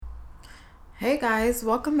Hey guys,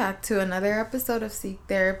 welcome back to another episode of Seek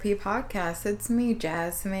Therapy Podcast. It's me,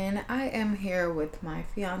 Jasmine. I am here with my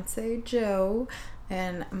fiance, Joe,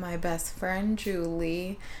 and my best friend,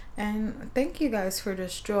 Julie. And thank you guys for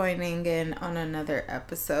just joining in on another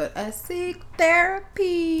episode of Seek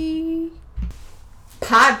Therapy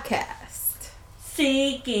Podcast.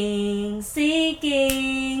 Seeking.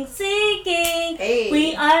 Hey.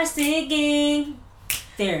 We are seeking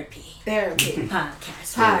therapy. Therapy Podcast.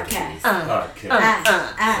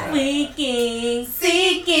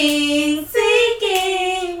 Seeking.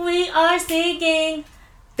 We are seeking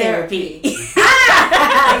therapy. Yes!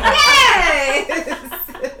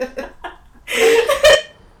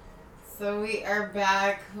 So we are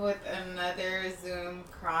back with another Zoom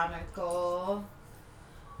Chronicle.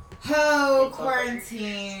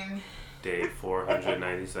 Quarantine. Day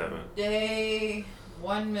 497. Day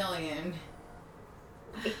 1,000,000.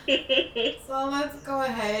 So let's go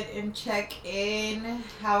ahead and check in.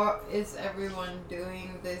 How is everyone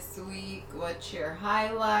doing this week? What's your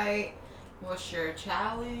highlight? What's your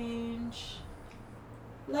challenge?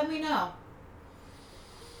 Let me know.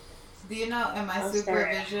 Do you know in my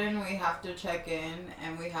supervision we have to check in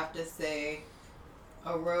and we have to say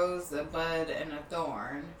a rose, a bud, and a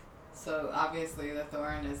thorn. So obviously the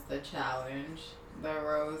thorn is the challenge. The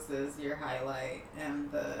rose is your highlight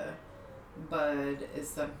and the bud is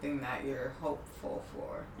something that you're hopeful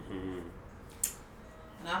for. Mm-hmm.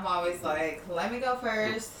 And I'm always like, let me go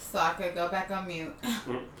first so I could go back on mute.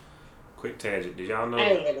 Quick tangent. Did y'all know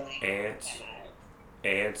ants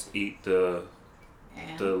eat the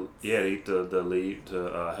leaf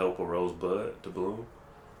to help a rosebud to bloom?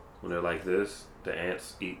 When they're like this, the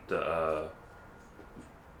ants eat the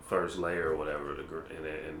first layer or whatever, and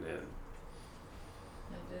then.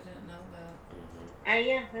 I didn't know that.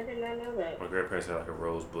 Yeah, I did not know that. My grandparents had like a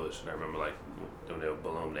rose bush, and I remember like when they would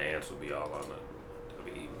bloom, the ants would be all on they'll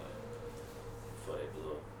be eating it before they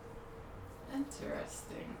blew.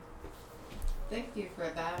 Interesting. Thank you for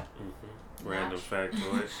that. Mm-hmm. Random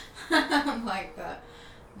factoid. I like that.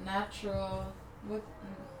 Natural. What?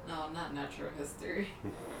 No, not natural history.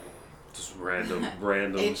 Just random fact.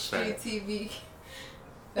 HGTV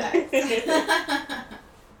facts.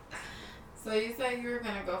 So you said you were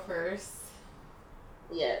gonna go first.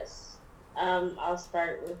 Yes. I'll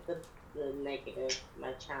start with the negative,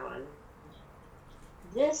 my challenge.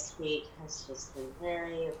 This week has just been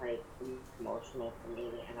very, emotional for me,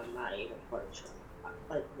 and I'm not even quite sure,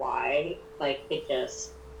 why.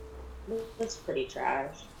 It's pretty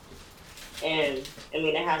trash. And,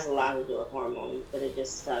 it has a lot to do with hormones, but it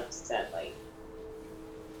just sucks that,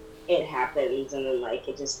 it happens, and then,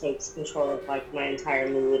 it just takes control of, my entire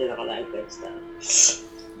mood and all that good stuff.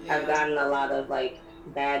 Yeah. I've gotten a lot of,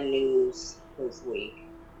 bad news this week.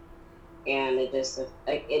 And it just,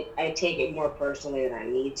 I take it more personally than I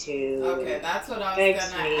need to. Okay, that's what I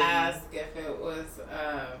was going to ask, if it was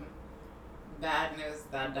bad news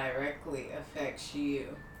that directly affects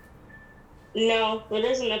you. No, it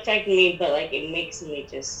doesn't affect me, but, it makes me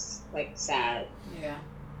just, sad. Yeah.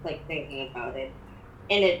 Thinking about it.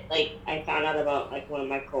 And it, I found out about, one of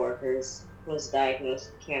my coworkers was diagnosed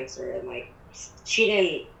with cancer, and, she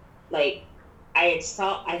didn't, I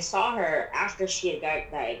saw her after she had got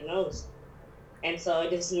diagnosed, and so it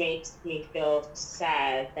just makes me feel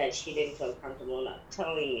sad that she didn't feel comfortable enough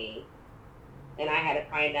telling me, and I had to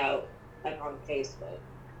find out on Facebook.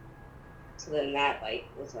 So then that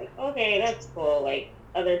was okay, that's cool.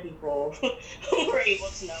 Other people were able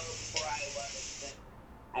to know before I was,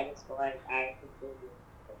 but I just feel like I completely.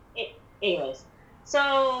 Anyways,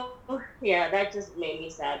 so yeah, that just made me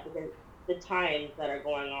sad because the times that are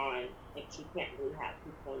going on. She can't really have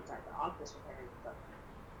people inside the office with her and stuff.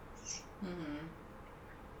 Mm-hmm.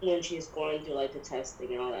 When she's going through, the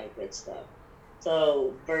testing and all that good stuff.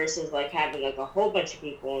 So, versus, having, a whole bunch of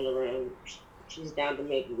people in the room, she's down to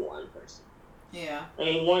maybe one person. Yeah.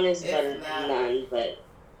 One is better than none, but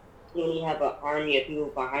when you have an army of people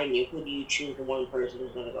behind you, who do you choose the one person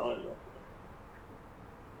who's going to go in with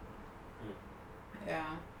you?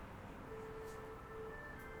 Yeah.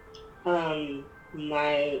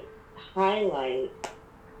 My highlight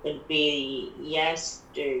would be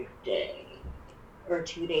yesterday or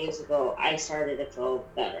 2 days ago. I started to feel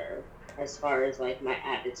better as far as my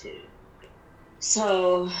attitude.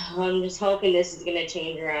 So I'm just hoping this is gonna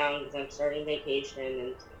change around because I'm starting vacation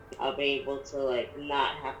and I'll be able to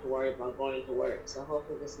not have to worry about going to work. So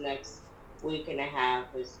hopefully this next week and a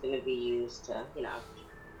half is gonna be used to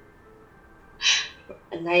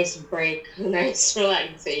a nice break, a nice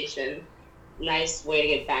relaxation. Nice way to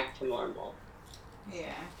get back to normal.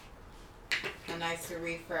 Yeah. A nice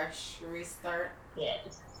refresh, restart.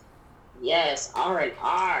 Yes. Yes,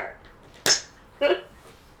 R&R. Yes.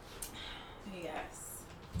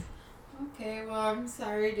 Okay, well, I'm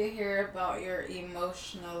sorry to hear about your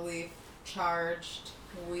emotionally charged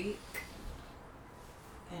week.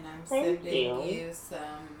 And I'm Thank sending you. you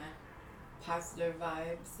some positive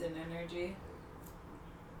vibes and energy.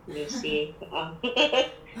 You see, I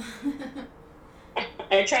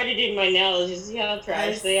try to do my nails. You see how I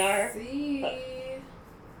trash they are? see.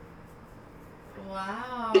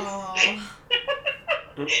 Wow. I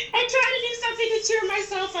try to do something to cheer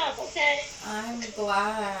myself up, okay? I'm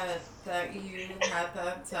glad that you had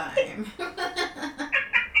that time.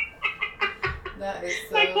 That is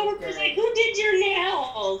My so coworker's like, great. who did your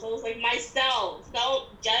nails? I was like, myself. Don't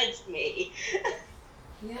judge me.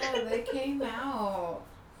 Yeah, they came out.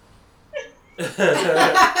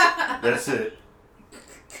 That's it.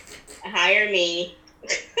 Hire me.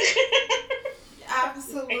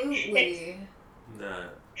 Absolutely. Nah.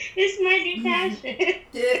 It's my new passion.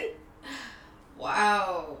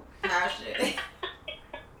 Wow, passion.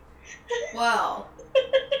 Well,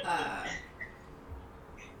 uh,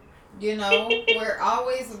 we're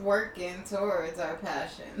always working towards our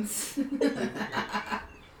passions.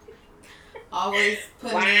 Always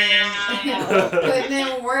Wow. putting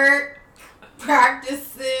in work,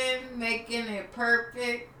 practicing, making it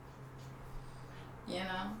perfect. You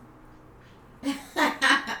know.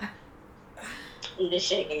 I'm just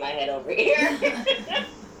shaking my head over here.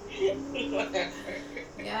 Whatever.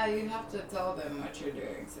 Yeah, you have to tell them what you're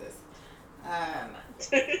doing, sis.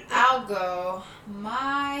 I'll go.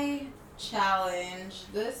 My challenge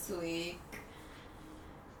this week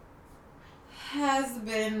has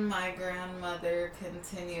been my grandmother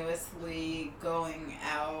continuously going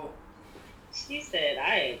out She said,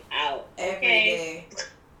 I am out. every Okay.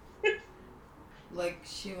 day. Like,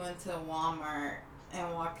 she went to Walmart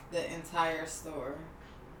and walked the entire store.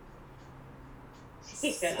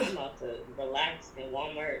 She said, I'm about to relax in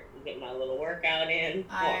Walmart and get my little workout in,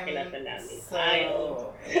 walking up and down these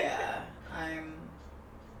aisles. Yeah, I'm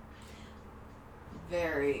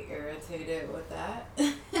very irritated with that.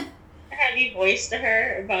 Have you voiced to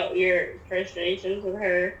her about your frustrations with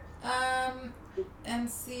her? And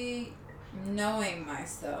see, knowing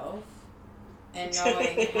myself and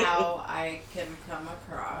knowing how I can come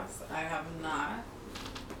across, I have not.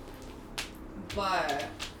 But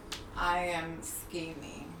I am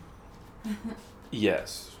scheming.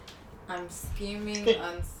 Yes. I'm scheming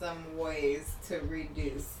on some ways to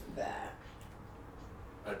reduce that.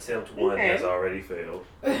 Attempt one Okay. has already failed.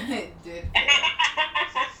 It did.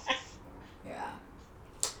 Yeah.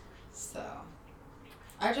 So,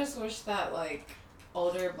 I just wish that, like,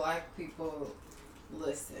 older black people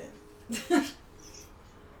listen.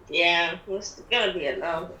 Yeah, it's gonna be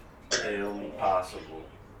enough. Impossible.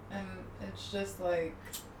 And it's just like,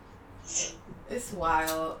 it's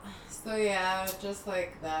wild. So yeah, just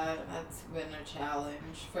like that's been a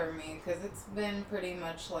challenge for me because it's been pretty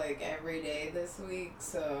much like every day this week.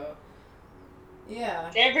 So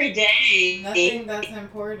yeah, Every day. nothing that's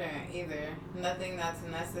important either. Nothing that's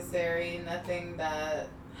necessary. Nothing that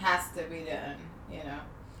has to be done. You know.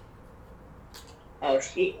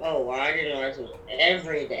 Oh, wow, I didn't realize it was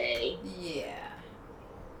every day. Yeah.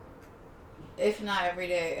 If not every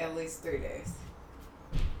day, at least 3 days.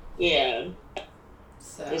 Yeah,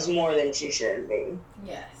 So it's more than she should be.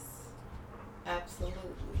 yes,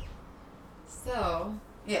 absolutely. So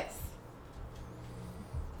yes,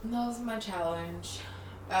 that was my challenge.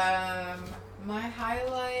 My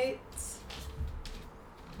highlight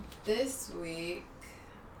this week.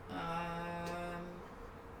 I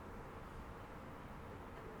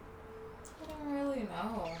don't really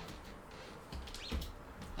know.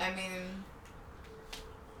 I mean,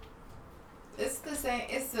 it's the same.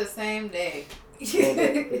 It's the same day.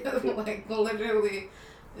 Like literally,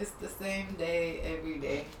 it's the same day every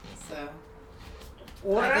day. So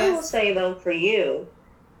What I I will guess- say though for you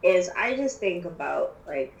is I just think about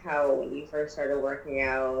like how when you first started working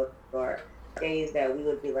out or days that we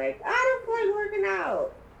would be like, I don't feel like working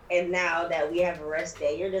out. And now that we have a rest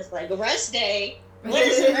day, you're just like, a rest day? What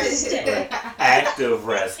is a rest day? Active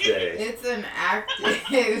rest day. It's an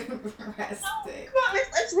active rest day. Come on,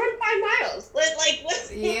 let's run 5 miles.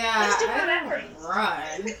 Let's Yeah, do I whatever. don't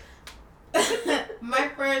run. My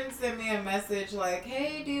friend sent me a message like,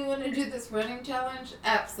 "Hey, do you want to do this running challenge?"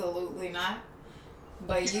 Absolutely not.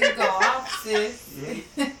 But you go off, sis.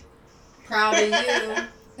 Proud of you.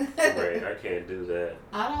 Right, I can't do that.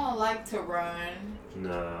 I don't like to run.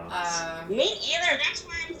 No. Me either. That's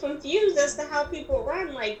why I'm confused as to how people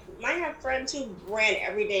run. Like, I have friends who ran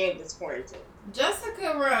every day of this quarantine.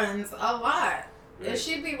 Jessica runs a lot. And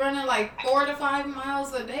she'd be running like 4 to 5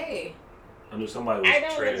 miles a day. I knew somebody I was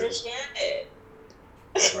don't training. understand it.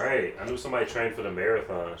 Right. I knew somebody trained for the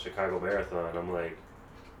marathon, Chicago Marathon. I'm like,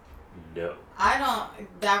 no. I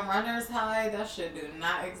don't. That runner's high, that shit do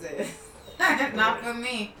not exist. Not for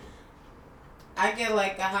me. I get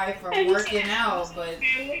like a high from working out, but.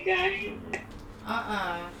 Family Guy.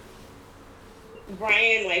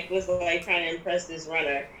 Brian was like trying to impress this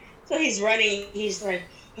runner, so he's running. He's like,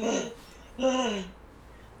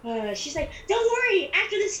 she's like, "Don't worry.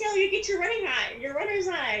 After this hill, you get your runner's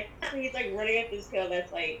high." So he's like running up this hill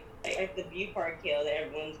that's like the View Park hill that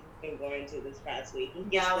everyone's been going to this past week. He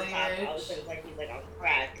gets to the top, all of a sudden it's like he's like on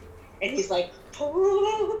crack, and he's like,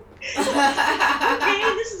 "Oh,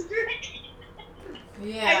 okay, this is great."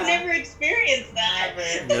 Yeah. I've never experienced that.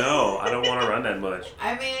 Never. No, I don't want to run that much.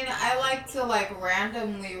 I mean, I like to like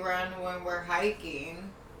randomly run when we're hiking,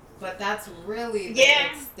 but that's really the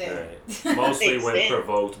extent. Right. Mostly when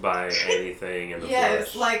provoked by anything in the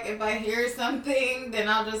Yes, flesh. like if I hear something, then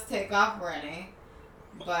I'll just take off running.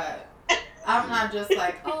 But I'm not just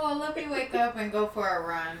like, oh, let me wake up and go for a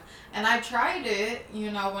run. And I tried it,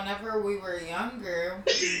 whenever we were younger,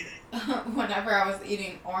 whenever I was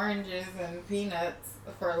eating oranges and peanuts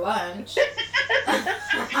for lunch.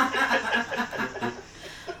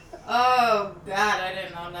 Oh, God, I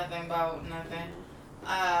didn't know nothing about nothing.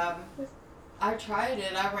 I tried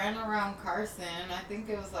it. I ran around Carson. I think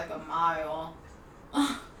it was like a mile.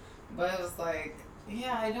 But it was like,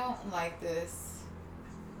 yeah, I don't like this.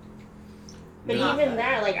 But even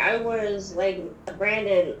that, I was,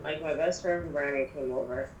 Brandon, my best friend Brandon came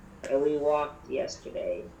over, and we walked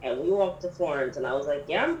yesterday, and we walked to Florence, and I was like,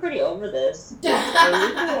 yeah, I'm pretty over this. And we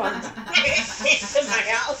can walk to my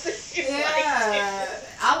house. Yeah.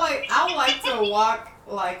 I like to walk,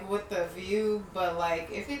 with the view, but,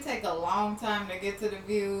 if it take a long time to get to the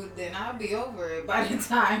view, then I'll be over it by the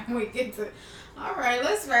time we get to, all right,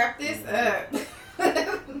 let's wrap this up.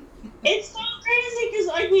 It's so crazy because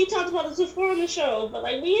we talked about this before on the show, but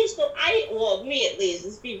we used to, me at least,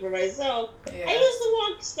 to speak for myself, Yeah. I used to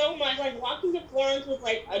walk so much, walking to Florence was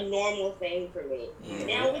a normal thing for me. Yeah.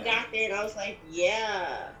 Now we got there and I was like,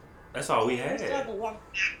 yeah. That's all we I had. still have to walk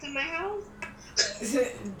back to my house.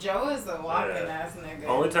 Joe is a walking ass nigga.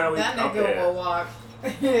 Only time that nigga will walk.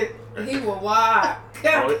 He will walk.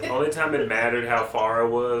 only time it mattered how far it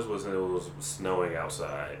was when it was snowing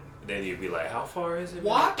outside. Then you'd be like, how far is it?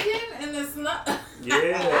 Walking in the snow?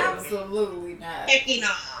 Yeah. Absolutely not. Heck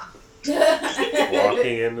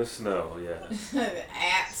Walking in the snow, yeah.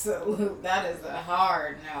 Absolute. That is a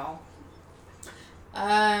hard no.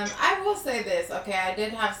 I will say this. Okay, I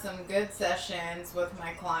did have some good sessions with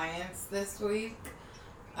my clients this week.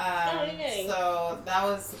 So that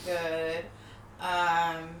was good.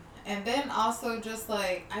 And then also just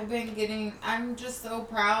I'm just so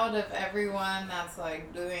proud of everyone that's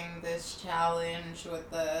doing this challenge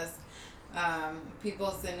with us.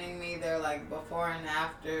 People sending me their before and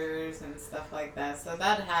afters and stuff like that. So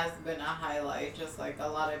that has been a highlight. Just a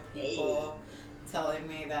lot of people telling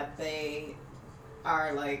me that they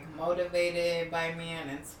are motivated by me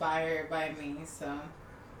and inspired by me. So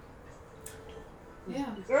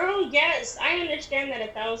yeah. Girl, yes, I understand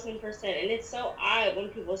that 1,000%, and it's so odd when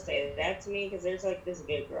people say that to me because there's this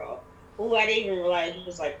good girl who I didn't even realize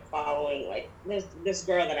was following this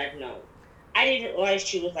girl that I've known. I didn't realize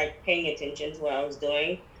she was paying attention to what I was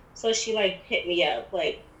doing, so she hit me up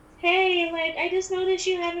hey, I just noticed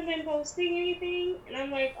you haven't been posting anything, and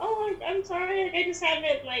I'm like, oh, I'm sorry, I just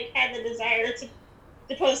haven't had the desire to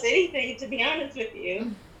post anything, to be honest with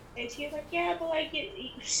you. And she was like, yeah, but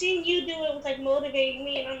seeing you do it was motivating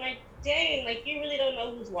me. And I'm like, dang, you really don't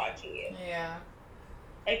know who's watching you. Yeah.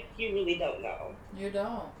 You really don't know. You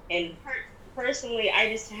don't. And personally,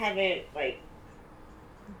 I just haven't,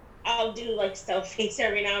 I'll do selfies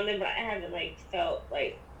every now and then, but I haven't felt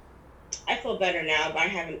I feel better now, but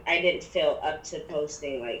I didn't feel up to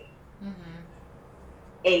posting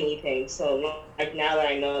anything. So now that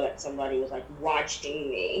I know that somebody was watching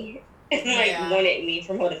me and wanted me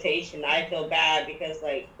for motivation, I feel bad because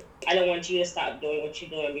I don't want you to stop doing what you're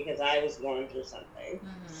doing because I was going through something.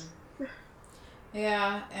 Mm-hmm.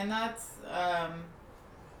 Yeah, and that's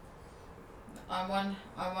on one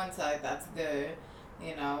side that's good,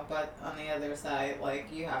 but on the other side,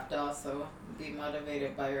 you have to also be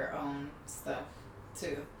motivated by your own stuff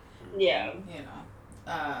too. Yeah.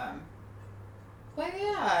 But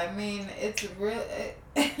yeah, I mean, it's real.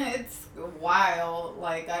 It's wild.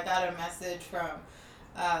 I got a message from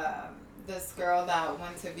this girl that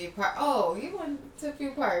went to View Park. Oh, you went to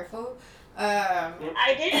View Park, fool.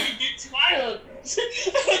 I did. It's wild.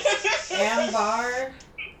 Ambar.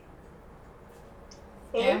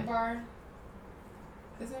 Amber.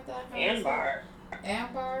 Isn't that how it's said? Amber.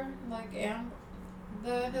 Amber, like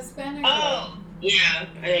the Hispanic girl. Oh, yeah.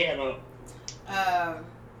 I didn't know. Um,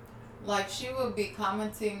 like she would be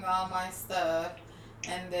commenting on my stuff,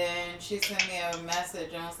 and then she sent me a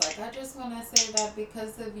message and was like, "I just want to say that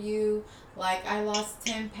because of you, like I lost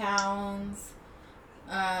 10 pounds."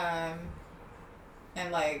 Um,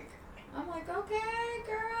 and like I'm like, okay,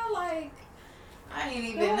 girl, like I didn't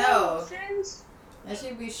even know. Friends. And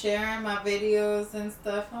she'd be sharing my videos and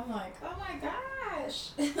stuff. I'm like, oh my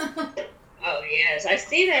gosh. Oh yes, I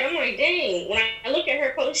see that. I'm like, dang. When I look at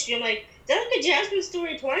her post, I'm like, did I look at Jasmine's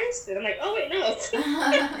story twice? And I'm like, oh wait, no.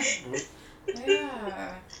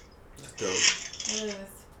 Yeah. That's dope. It is.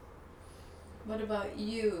 What about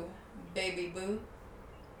you, baby boo?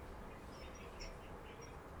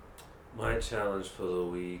 My challenge for the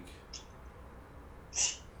week.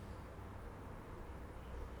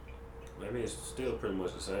 I mean, it's still pretty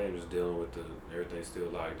much the same. Just dealing with everything's still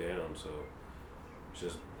locked down, so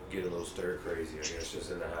just get a little stir crazy. I guess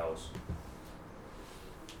just in the house.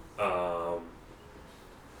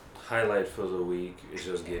 Highlight for the week is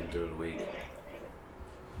just getting through the week.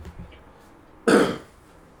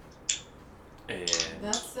 And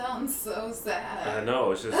That sounds so sad. I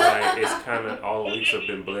know it's just like it's kind of all the weeks have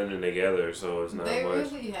been blending together, so it's not They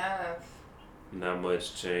much, really have. not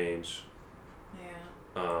much change.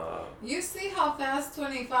 Yeah. You see how fast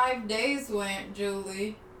 25 days went,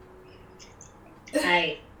 Julie.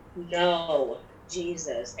 I know.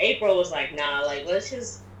 Jesus. April was like, nah, like let's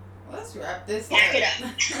wrap this pack it up.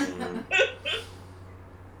 up. Mhm.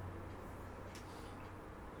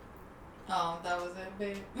 Oh, that was it,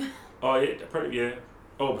 babe. Oh yeah.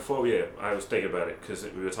 Oh, I was thinking about it because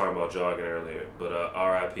we were talking about jogging earlier. But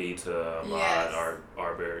R.I.P. to Ahmad Yes.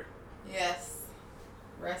 Arbery, Yes.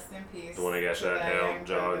 Rest in peace. the one that got to shot that down young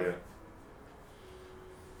jogging.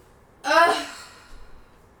 brother.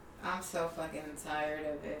 I'm so fucking tired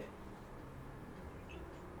of it.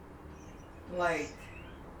 Like,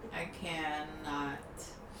 I cannot.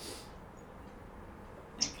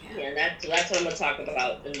 I can't. Yeah, that's what I'm gonna talk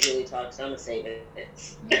about when Julie talks. I'm gonna save it.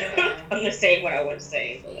 Yeah. I'm gonna save what I want to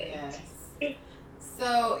say. For later. Yes.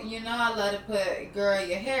 So, I let it put, girl,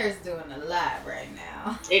 your hair is doing a lot right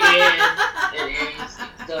now. It is. It's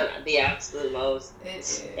doing the absolute most. It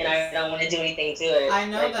is. And I don't want to do anything to it. I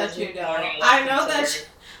know like, that you this don't. morning, I know that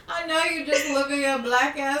I know you just living your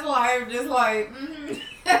black ass life, just like,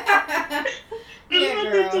 I yeah,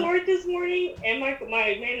 walked girl. into work this morning, and my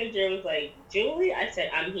manager was like, Julie, I said,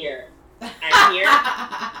 I'm here. I'm here.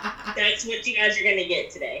 That's what you guys are going to get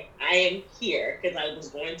today. I am here because I was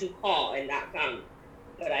going to call and not come,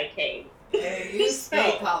 but I came. Hey, you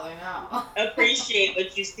stay calling out. Appreciate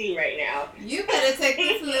what you see right now. You better take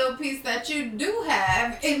this little piece that you do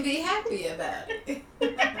have and be happy about it.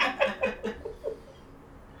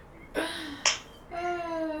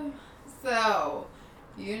 So,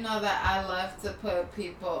 you know that I love to put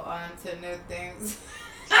people onto new things.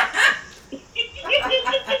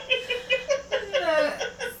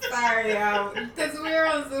 Sorry, y'all, because we're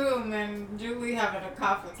on Zoom and Julie having a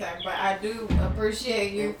cough attack, but I do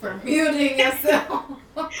appreciate you for muting yourself.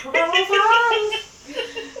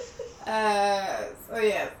 So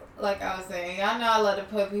yes, like I was saying, y'all know I love to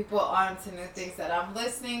put people on to new things that I'm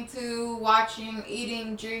listening to, watching,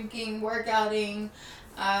 eating, drinking, workouting.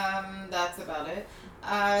 That's about it.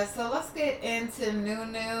 So let's get into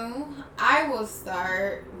new. I will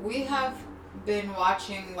start. We have been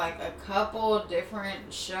watching like a couple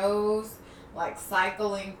different shows, like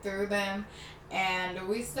cycling through them, and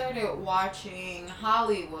we started watching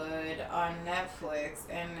Hollywood on Netflix,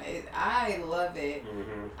 and I love it.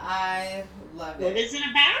 Mm-hmm. I love it. What is it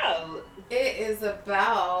about? It is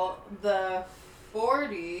about the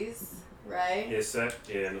 40s, right? It's set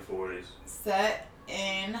in the 40s. Set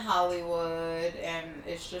in Hollywood, and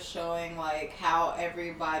it's just showing like how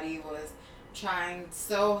everybody was trying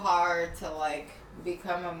so hard to like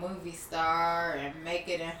become a movie star and make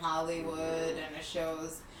it in Hollywood, and it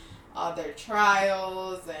shows all their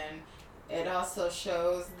trials, and it also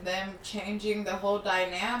shows them changing the whole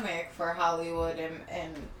dynamic for Hollywood,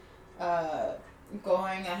 and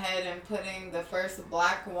going ahead and putting the first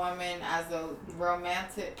black woman as a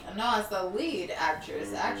as the lead actress.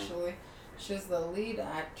 Mm-hmm. Actually, she was the lead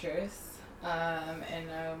actress in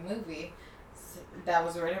a movie that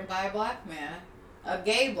was written by a black man, a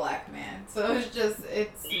gay black man. So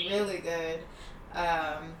it's really good.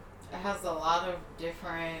 It has a lot of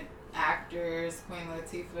different actors. Queen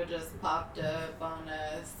Latifah just popped up on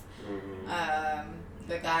us. Mm-hmm.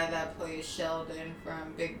 The guy that plays Sheldon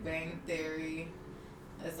from Big Bang Theory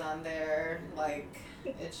is on there. Like,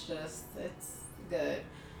 it's good.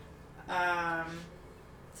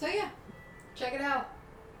 So yeah, check it out.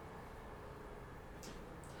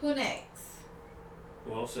 Who next?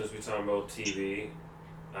 Well, since we talking about TV,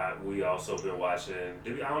 we also been watching. I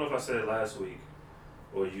don't know if I said it last week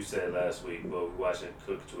or you said it last week, but we watching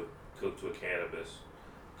Cook to a Cannabis,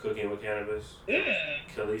 Cooking with Cannabis.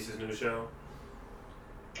 Khaleesi's new show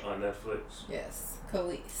on Netflix. Yes,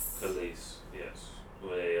 Khalees. Khalees, yes,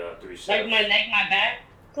 with 3 chefs. Like my back,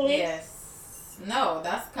 Khalees? Yes. No,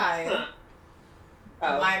 that's Kaya. Huh.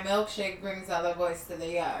 Oh. My milkshake brings other boys to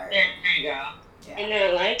the yard. There you go. Yeah. And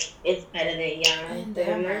they're like, it's better than yours. And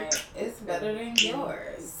damn right, it's better than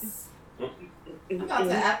yours. I'm about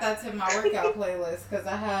to add that to my workout playlist because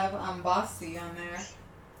I have Bossy on there.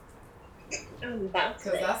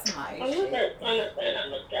 Because that's my shit.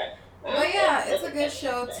 But yeah, it's a good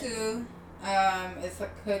show too. It's a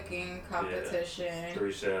cooking competition. Yeah.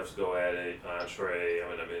 3 chefs go at it.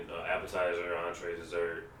 Appetizer, entree,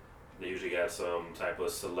 dessert. They usually got some type of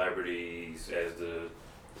celebrities as the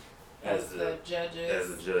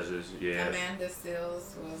judges. Yeah. Amanda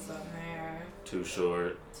Seales was on there. Too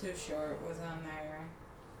Short was on there.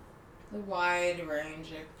 A wide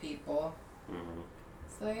range of people. Mm-hmm.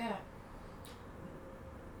 So yeah.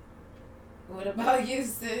 What about you,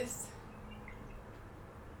 sis?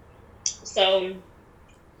 So,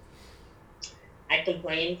 I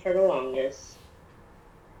complained for the longest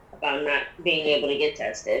about not being able to get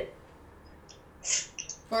tested.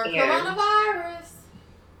 For coronavirus?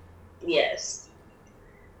 Yes.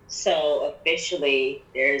 So, officially,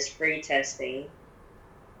 there's free testing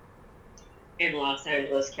in Los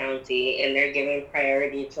Angeles County, and they're giving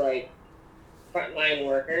priority to, like, frontline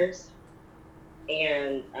workers.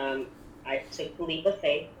 And I took the leap of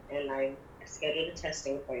faith, and I scheduled a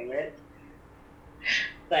testing appointment.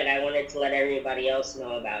 But I wanted to let everybody else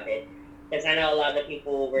know about it. Because I know a lot of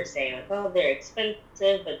people were saying, like, oh, they're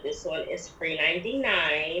expensive, but this one is free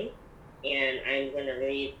 $99. And I'm going to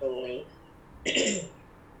read the link.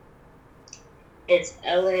 It's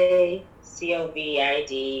LACOVID.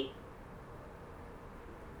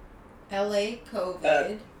 LA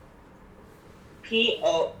COVID.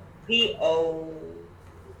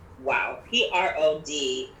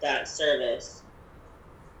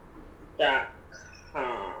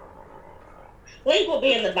 PROD.service.com. Link will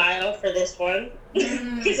be in the bio for this one.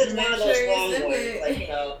 Because it's one of those long ones. Like,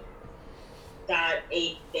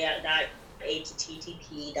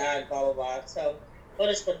 .http blah blah blah. So we'll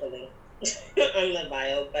just put the link on the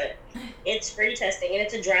bio. But it's free testing, and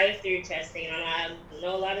it's a drive-through testing. And I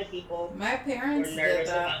know a lot of people My parents were nervous did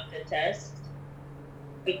that. about the test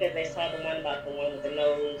because they saw the one with the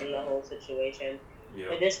nose and the whole situation. Yeah.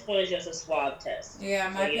 But this one is just a swab test. Yeah,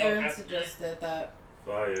 my So parents just did that.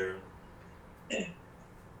 Fire.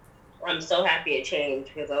 I'm so happy it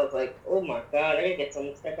changed because I was like, oh my god, I gotta get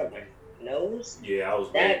something stuck up my nose. Yeah, I was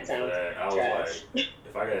That waiting for sounds that. I was trash. like,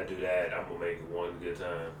 if I gotta do that, I'm gonna make it one good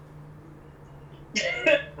time.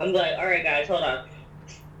 I'm like, alright guys, hold on.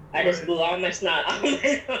 I just blew all my snot out of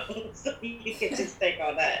my nose, so you can just take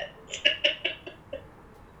all that.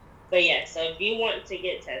 But yeah, so if you want to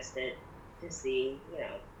get tested to see,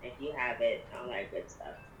 if you have it, all that good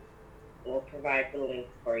stuff, we'll provide the link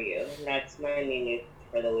for you. And that's my menu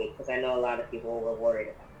for the week, because I know a lot of people were worried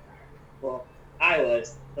about that. Well, I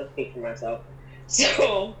was. Let's speak for myself.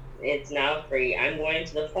 So, it's now free. I'm going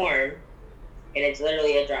to the farm, and it's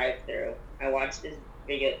literally a drive-through. I watched this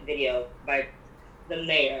video by the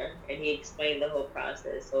mayor, and he explained the whole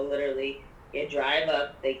process. So, literally, you drive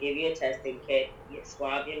up, they give you a testing kit, you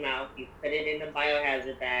swab your mouth, you put it in a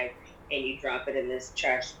biohazard bag, and you drop it in this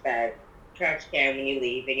trash can when you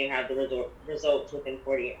leave, and you have the results within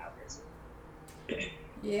 48 hours.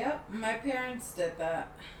 Yep, my parents did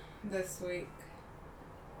that this week.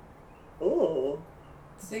 Ooh.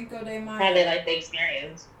 Cinco de Mayo. How they like the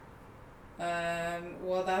experience?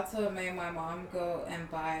 Well, that's what made my mom go and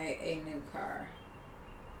buy a new car.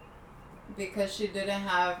 Because she didn't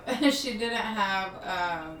have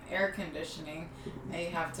air conditioning, and you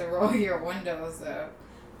have to roll your windows up.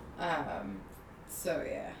 So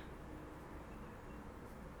yeah.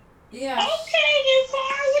 Yeah. Okay, new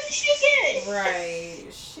car. What did she get?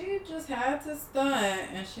 Right. She just had to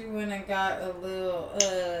stunt, and she went and got a little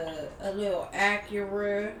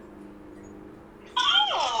Acura.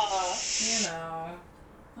 Oh.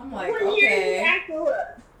 I'm like, what okay. year is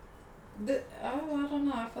Acura? I don't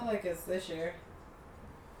know. I feel like it's this year.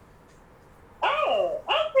 Oh,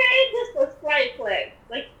 okay. Just a slight flex.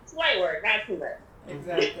 Like, slight work, not too much.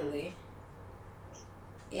 Exactly.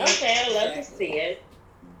 Okay, I'd love to see it.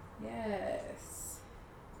 Yes.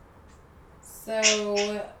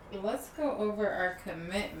 So, let's go over our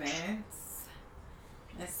commitments.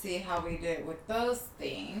 and see how we did with those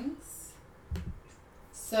things.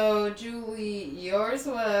 So, Julie, yours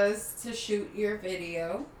was to shoot your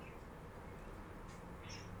video.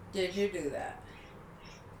 Did you do that?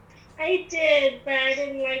 I did, but I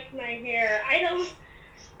didn't like my hair. I don't.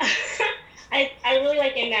 I really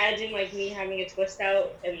like imagine like me having a twist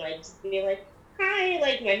out and like just being like, hi,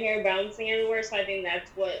 like my hair bouncing everywhere. So I think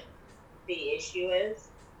that's what the issue is.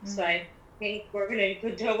 So Mm-hmm. I think we're gonna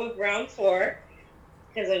go with round four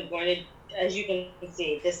because I'm going to, as you can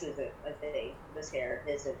see, this isn't a thing. This hair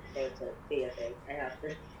isn't going to be a thing. I have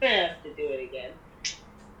to, I have to do it again.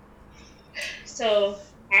 So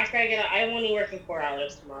after I get, I'm only working 4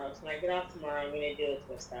 hours tomorrow. So when I get off tomorrow, I'm gonna do a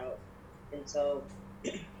twist out, and so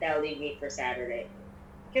that'll leave me for Saturday.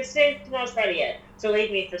 Because tomorrow's Friday yet, so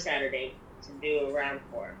leave me for Saturday to do a round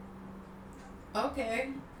four. Okay.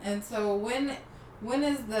 And so when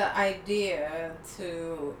is the idea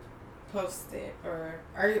to post it, or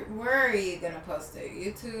where are you gonna post it?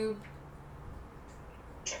 YouTube?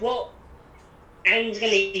 Well, I'm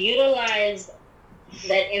gonna utilize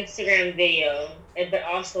that Instagram video, but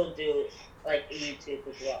also do like YouTube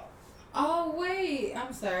as well. Oh wait,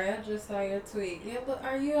 I'm sorry. I just saw your tweet. Yeah, but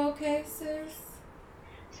are you okay, sis?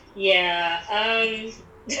 Yeah.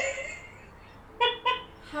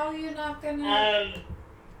 How you not gonna? Um.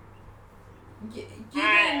 You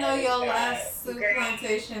didn't know your God, last soup girl.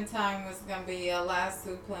 plantation time was gonna be your last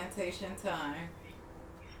soup plantation time.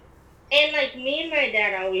 And like me and my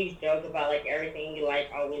dad always joke about like everything you like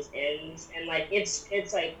always ends, and like it's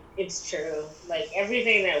like it's true. Like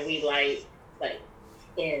everything that we like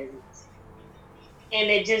ends, and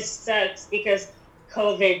it just sucks because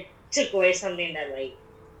COVID took away something that like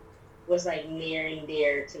was like near and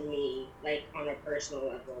dear to me, like on a personal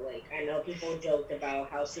level. Like I know people joked about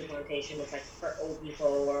how supplementation was like for old people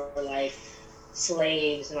or like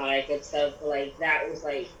slaves and all that good stuff, but like that was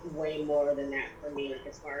like way more than that for me, like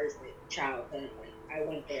as far as like childhood. Like I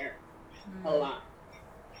went there a Mm. lot.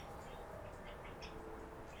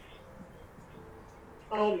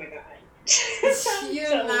 Oh my god. You're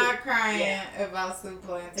So not crying yeah. about soup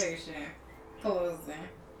plantation closing.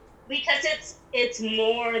 Because it's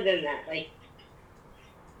more than that. Like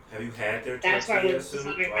Have you had their that's why I tortilla went to soup?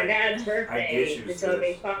 celebrate my Like, dad's I get birthday you, to sis.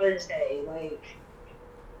 celebrate Father's Day. Like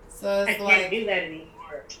So I it's can't like, do that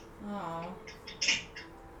anymore. oh,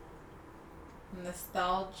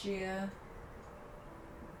 nostalgia.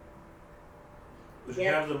 But you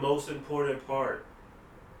Yep. have the most important part.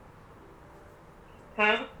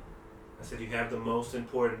 Huh? I said you have the most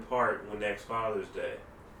important part when next Father's Day.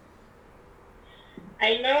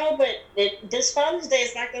 I know, but this Father's Day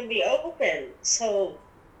is not going to be open. So,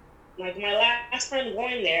 like, my last time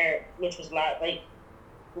going there, which was like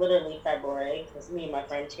literally February, because me and my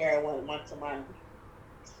friend Tara went once a month,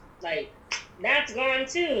 like, that's gone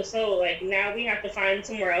too. So, like, now we have to find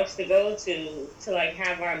somewhere else to go to like,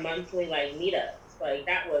 have our monthly, like, meetups. Like,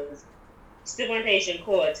 that was supplementation,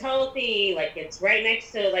 cool. It's healthy. Like, it's right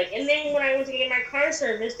next to, like, and then when I went to get my car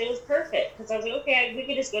serviced, it was perfect. Because I was like, okay, we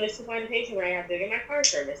could just go to supplementation when I have to get my car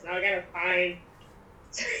serviced. Now I got to find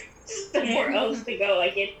somewhere else to go.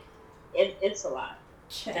 Like, it's a lot,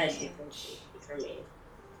 as you can Change. see, for me.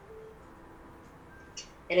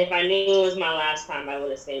 And if I knew it was my last time, I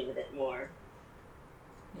would have saved it more.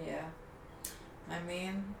 Yeah. I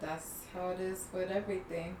mean, that's how it is with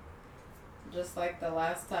everything. Just like the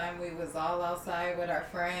last time we was all outside with our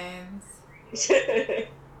friends.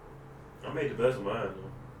 I made the best of mine,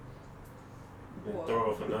 though. Didn't Whoa.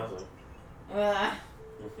 throw it for nothing. Ah,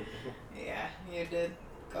 yeah, you did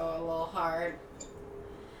go a little hard.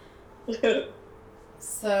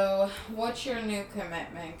 So, what's your new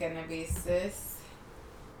commitment gonna be, sis?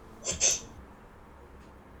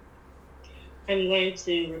 I'm going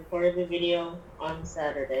to record the video on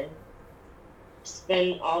Saturday.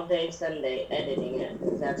 Spend all day Sunday editing it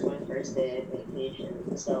because that's my first day of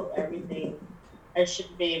vacation. So everything, I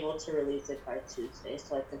should be able to release it by Tuesday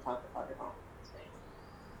so I can talk about it on Wednesday.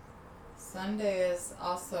 Sunday is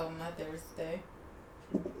also Mother's Day.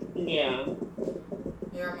 Yeah,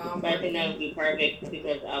 Your mom but I think that would working? be perfect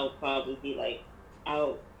because I'll probably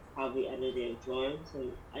under the influence,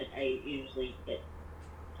 and I usually get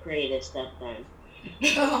creative stuff done.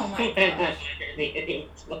 Oh my When I'm gosh. under the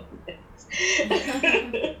influence.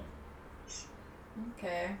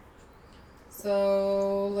 Okay.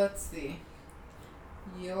 So, let's see.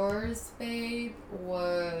 Yours, babe,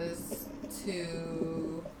 was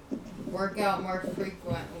to work out more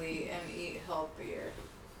frequently and eat healthier.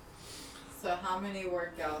 So, how many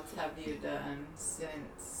workouts have you done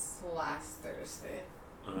since last Thursday?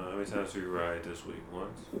 How many times do you ride this week?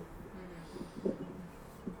 Once?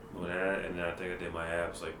 Mm-hmm. Well, that, and then I think I did my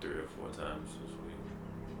abs like 3 or 4 times this week.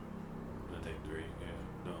 I think three. Yeah.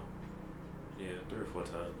 No. Yeah, 3 or 4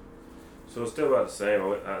 times. So it's still about the same.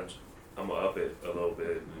 I'm gonna up it a little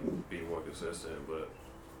bit and be more consistent, but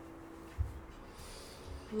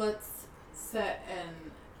Let's set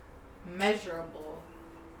an measurable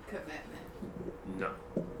commitment. no.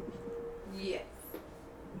 Yes.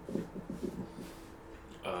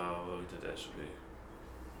 What do you think that should be?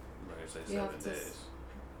 I'm gonna say You have 7 to days.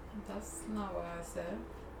 That's not what I said.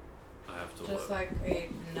 I have to Just what? like a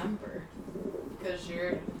number. Because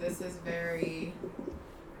this is very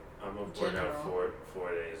I'm gonna work out general.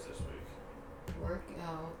 4 days this week. Work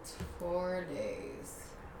out 4 days.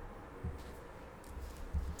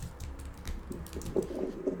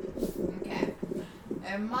 Okay.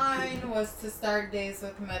 And mine was to start days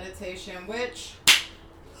with meditation, which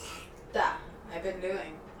I've been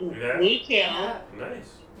doing. Yeah. Me too. Yeah.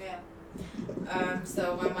 Nice. Yeah.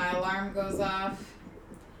 So when my alarm goes off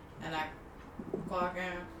and I clock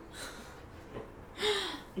in,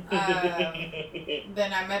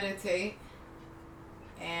 then I meditate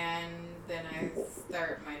and then I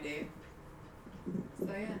start my day.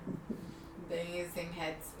 So yeah. Been using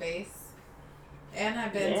Headspace. And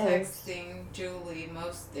I've been Yes. texting Julie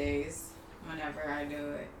most days whenever I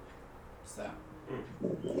do it. So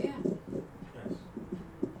yeah. Nice.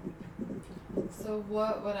 So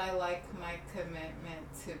what would I like my commitment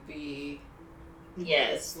to be?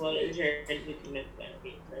 Yes. What is your commitment going to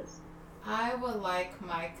be, Chris? I would like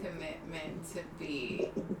my commitment to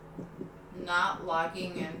be not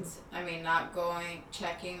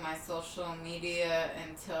checking my social media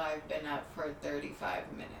until I've been up for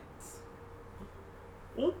 35 minutes.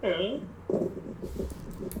 Okay.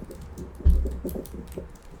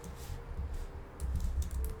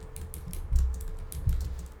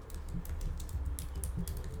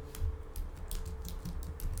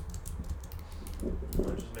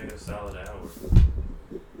 Or just make it a solid hour.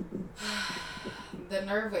 The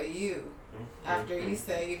nerve of you after you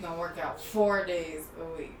say you're going to work out 4 days a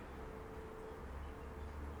week.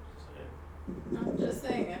 I'm just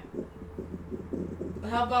saying.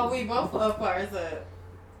 How about we both up ours up?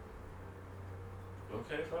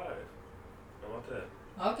 Okay, 5. How about that?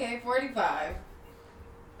 Okay, 45. I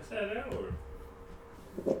said an hour.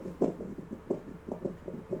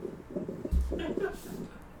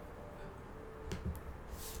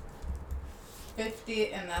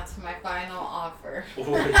 50, and that's my final offer.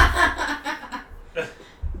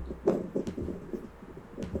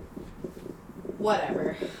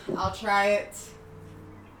 Whatever. I'll try it.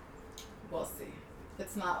 We'll see.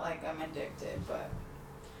 It's not like I'm addicted, but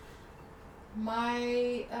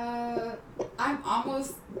I'm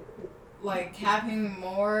almost like having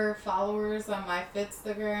more followers on my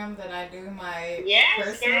Fitstagram than I do my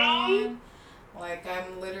personal one. Like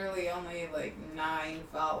I'm literally only like 9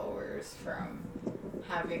 followers from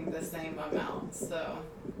having the same amount, so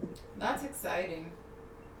that's exciting.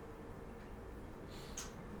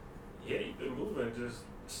 Yeah, you've been moving, just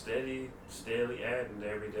steadily adding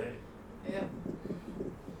every day. Yep.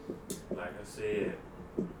 Like I said,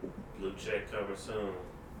 blue check coming soon.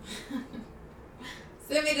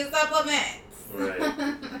 Send me the supplements.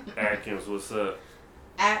 Right. Atkins, what's up?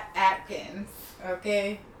 At Atkins,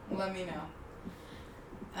 okay? Let me know.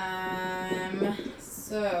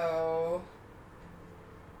 So,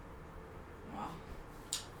 well,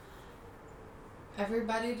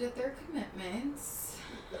 everybody did their commitments.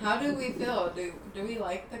 How do we feel? Do we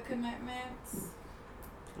like the commitments?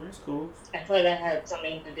 That's cool. I feel like that had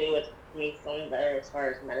something to do with me feeling better as far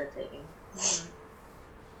as meditating.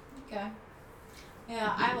 Okay.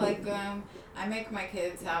 Yeah, I like them. I make my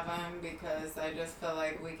kids have them because I just feel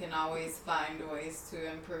like we can always find ways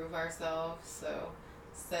to improve ourselves. So,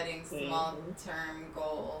 setting small term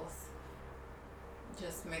goals.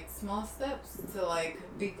 Just make small steps to like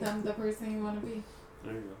become the person you want to be.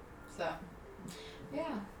 There you go. So,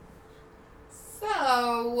 yeah. So,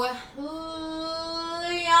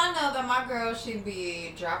 y'all know that my girl, she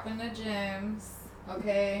be dropping the gems,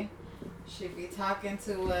 okay? She be talking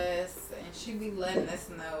to us, and she be letting us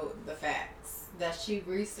know the facts that she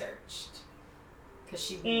researched. Because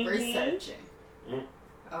she be researching,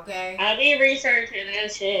 okay? I be researching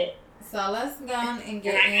that shit. So, let's go and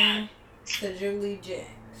get into Julie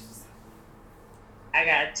Jenks. I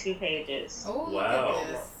got 2 pages. Oh, wow. Look at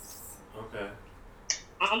this. Okay.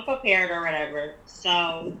 I'm prepared or whatever.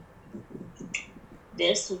 So,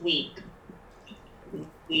 this week,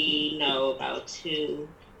 we know about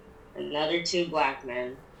another two black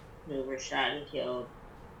men who were shot and killed.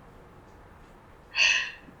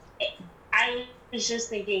 I was just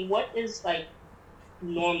thinking, what is like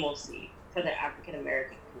normalcy for the African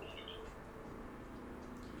American community?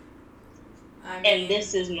 I And mean,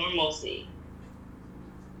 this is normalcy.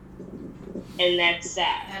 And that's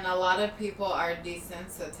sad. and a lot of people are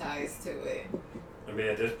desensitized to it. I mean,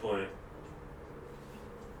 at this point,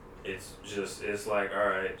 it's like, all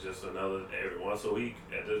right, just another every once a week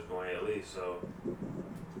at this point at least. So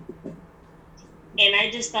And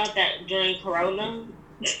I just thought that during Corona,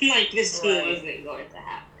 like this Right. wasn't going to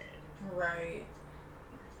happen. Right.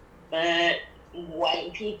 But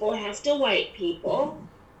white people have to white people,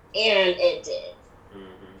 and it did.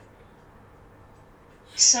 mm-hmm.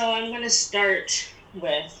 So I'm going to start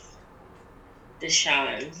with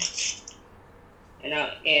Deshaun, and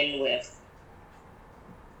I'll end with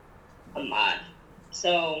Ahmad.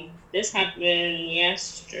 So this happened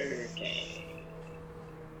yesterday.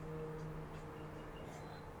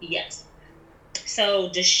 Yes. So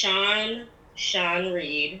Deshaun Sean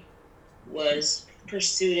Reed was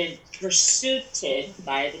pursued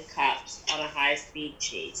by the cops on a high-speed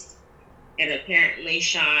chase, and apparently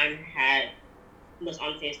Sean was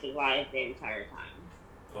on Facebook Live the entire time.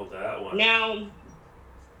 Oh, that one. Now,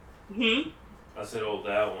 I said, oh,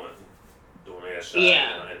 that one. The one they got shot,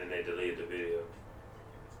 Yeah. and then they deleted the video.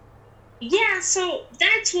 Yeah, so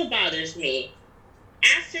that's what bothers me.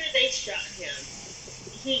 After they shot him,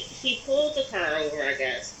 he pulled the car over, I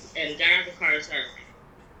guess, and got out the car and started running.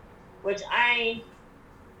 Which I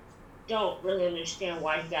don't really understand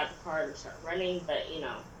why he got the car and started running, but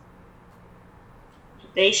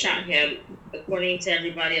they shot him. According to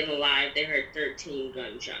everybody on the live, they heard 13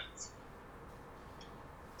 gunshots.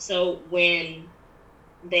 So when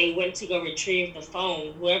they went to go retrieve the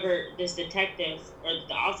phone, whoever, this detective or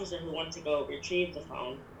the officer who went to go retrieve the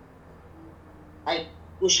phone,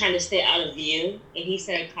 was trying to stay out of view, and he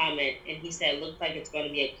said a comment, and he said, "Looks like it's going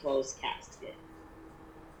to be a closed casket."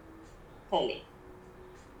 Homie.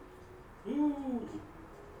 Ooh.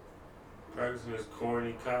 Practicing his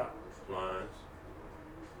corny cop lines.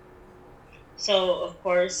 So, of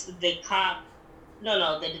course, the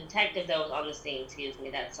detective that was on the scene,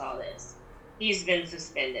 that saw this, he's been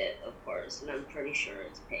suspended, of course, and I'm pretty sure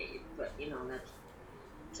it's paid, but, that's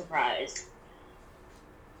surprise.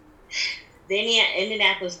 The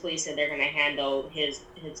Indianapolis police said they're going to handle his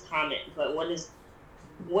comment, but what is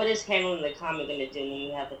handling the comment going to do when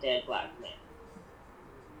you have a dead black man?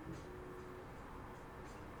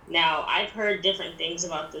 Now, I've heard different things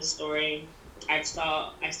about this story. I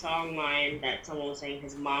saw online that someone was saying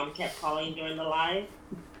his mom kept calling during the live,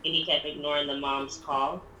 and he kept ignoring the mom's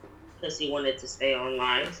call because he wanted to stay on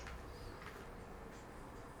live.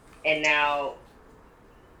 And now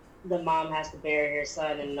the mom has to bury her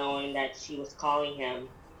son, and knowing that she was calling him,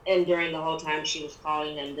 and during the whole time she was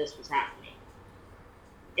calling him, this was happening.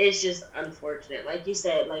 It's just unfortunate. Like you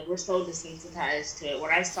said, like, we're so desensitized to it.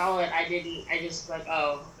 When I saw it, I just like,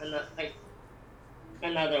 oh,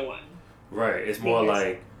 another one. Right. It's more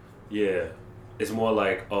like, yeah. It's more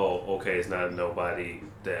like, oh, okay, it's not nobody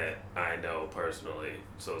that I know personally.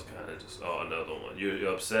 So it's kind of just, oh, another one. You're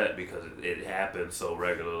upset because it happens so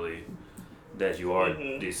regularly that you are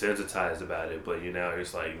desensitized about it, but now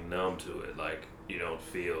it's like numb to it. Like, you don't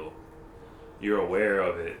feel, you're aware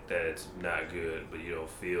of it that it's not good, but you don't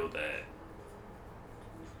feel that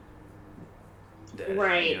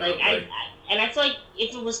right. And I feel like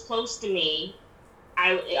if it was close to me,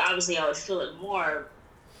 I would feel it more.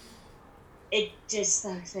 It just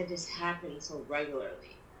sucks that this happens so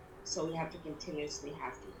regularly, so we have to continuously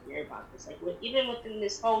hear about this. Like, even within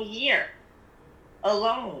this whole year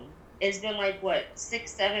alone, it's been like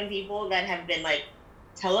 6-7 people that have been like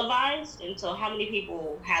televised, and so how many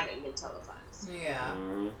people haven't been televised? Yeah.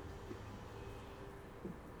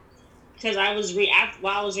 Because while I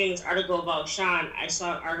was reading this article about Sean, I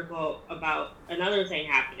saw an article about another thing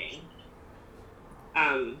happening.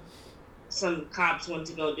 Some cops went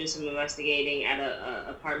to go do some investigating at a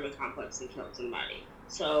apartment complex and killed somebody.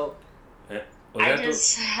 So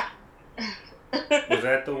was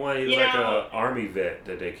that the one? He was like an army vet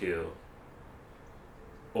that they killed,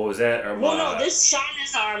 or was that? Well, no, this Sean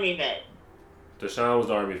is an army vet. Deshaun was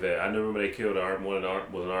the army vet. I remember they killed one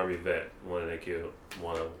was an army vet. One they killed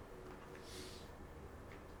one of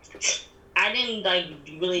them. I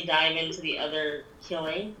didn't really dive into the other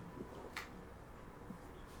killing.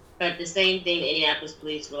 But the same thing, the Indianapolis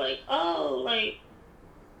police were like, oh,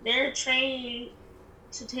 they're trained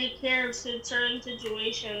to take care of certain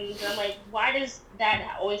situations. And I'm like, why does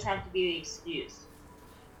that always have to be the excuse?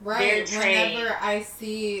 Right. Whenever I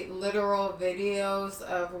see literal videos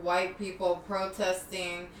of white people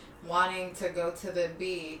protesting, wanting to go to the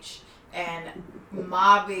beach, and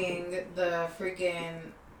mobbing the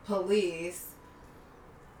freaking police,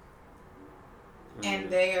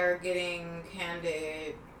 and they are getting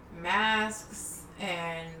handed masks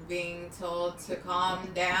and being told to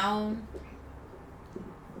calm down.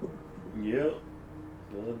 Yep.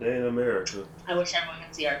 Another day in America. I wish everyone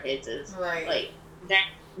could see our faces. Right. Like that,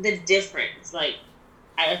 the difference. Like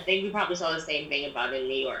I think we probably saw the same thing about in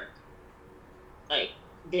New York. Like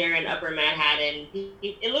they're in Upper Manhattan.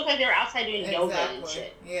 It looked like they were outside doing yoga and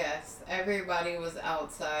shit. Yes. Everybody was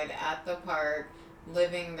outside at the park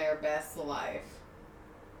living their best life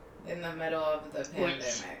in the middle of the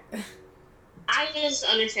pandemic. I just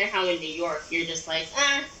understand how in New York you're just like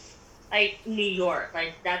New York,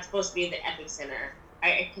 like that's supposed to be the epicenter.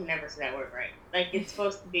 I can never say that word right. Like it's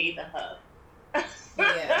supposed to be the hub.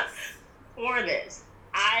 Yes. For this,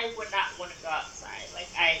 I would not want to go outside. Like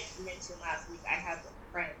I mentioned last week, I have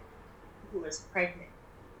a friend who was pregnant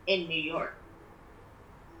in New York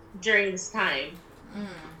during this time.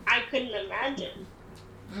 I couldn't imagine.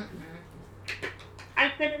 I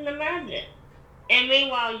couldn't imagine. And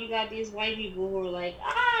meanwhile, you got these white people who are like,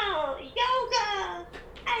 oh, yoga!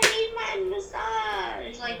 I need my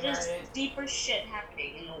massage! Like, there's deeper shit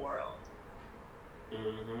happening in the world.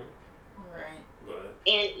 Mm-hmm. Right. But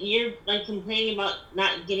And you're, like, complaining about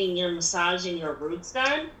not getting your massage and your roots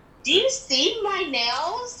done? Do you see my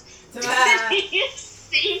nails? Do you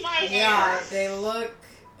see my hair? Yeah, they look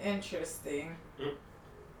interesting.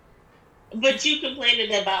 But you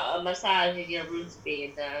complained about a massage and your roots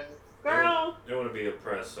being done. Girl. They want to be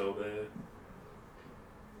oppressed so bad.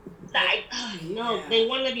 They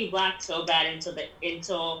want to be black so bad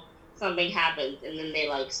until something happens and then they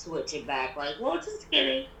like switch it back. Like, well, just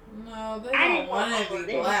kidding. No, they don't want to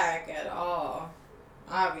be black at all.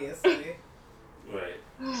 Obviously. Right.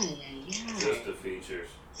 Just the features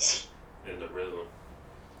and the rhythm.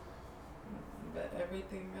 But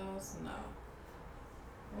everything else, no.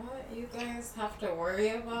 What you guys have to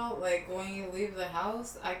worry about? Like when you leave the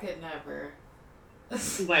house? I could never.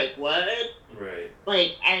 Like what? Right.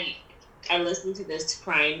 Like I listened to this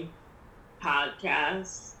crime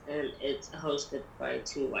podcast and it's hosted by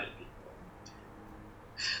two white people.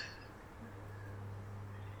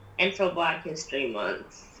 And for Black History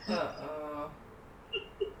Month.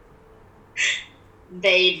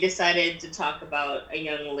 They decided to talk about a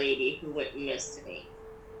young lady who went missing.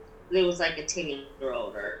 It was like a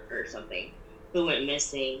 10-year-old or something who went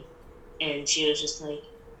missing, and she was just like,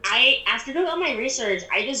 after doing all my research,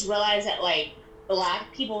 I just realized that like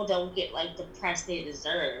black people don't get like the press they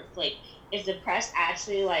deserve. Like if the press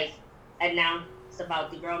actually like announced about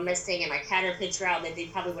the girl missing and like had her picture out, then they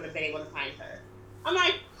probably would have been able to find her. I'm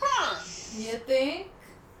like, huh? You think?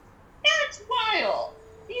 That's wild.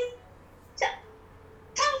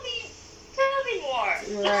 Tell me more.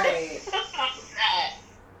 Right. About that.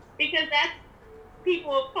 Because that's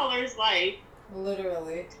people of color's life.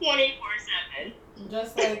 Literally. 24/7.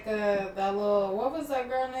 Just like that little, what was that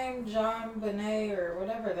girl named? JonBenet or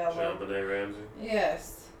whatever that was. JonBenet Ramsey?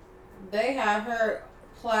 Yes. They had her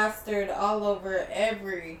plastered all over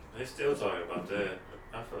every. They still talking about that.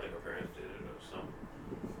 I feel like her parents did it or something.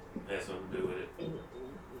 Had something to do with it.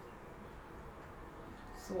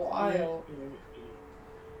 It's wild.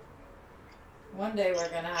 One day we're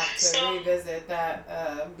gonna have to revisit that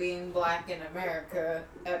Being Black in America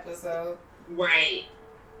episode. Right.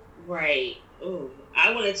 Ooh,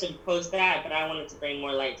 I wanted to post that, but I wanted to bring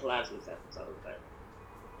more light to last week's episode. But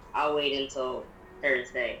I'll wait until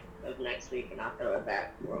Thursday of next week and I'll throw it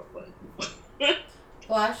back real quick.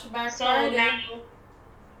 Flashback Friday.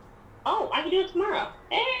 I can do it tomorrow.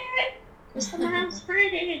 Hey, it's tomorrow's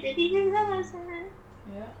Friday. Didn't even realize that.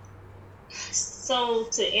 Yeah. So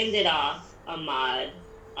to end it off, Ahmad,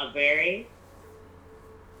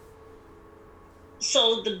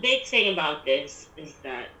 So the big thing about this is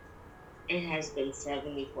that it has been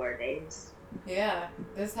 74 days. Yeah,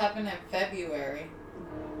 this happened in February.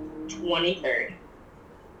 23rd.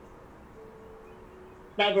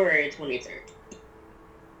 February 23rd.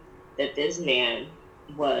 That this man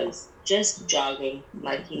was just jogging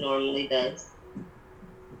like he normally does.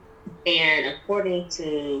 And according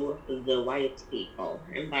to the white people,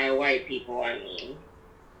 and by white people I mean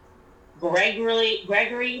Gregory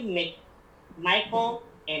McMichael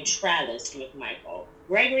and Travis McMichael.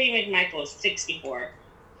 Gregory McMichael is 64.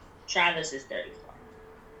 Travis is 34.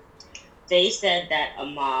 They said that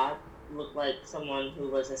Ahmad looked like someone who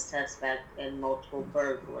was a suspect in multiple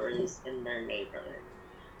burglaries in their neighborhood.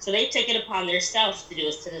 So they took it upon themselves to do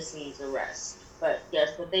a citizen's arrest. But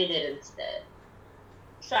guess what they did instead?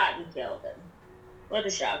 Shot and killed him with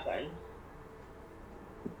a shotgun.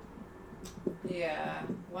 Yeah,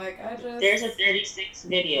 like I just. There's a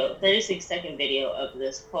 36-second video of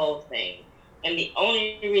this whole thing And the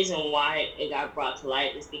only reason why it got brought to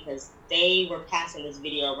light is because they were passing this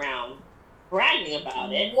video around, bragging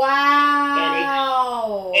about it,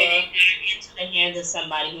 Wow. and it got into the hands of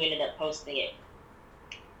somebody who ended up posting it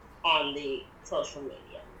on the social media.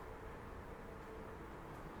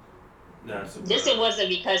 This it wasn't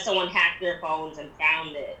because someone hacked their phones and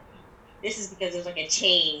found it. This is because there's like a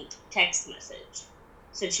chain text message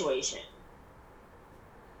situation.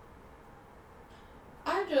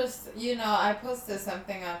 I just, I posted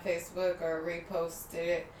something on Facebook or reposted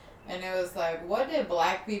it, and it was like, what did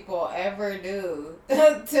black people ever do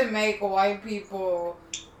to make white people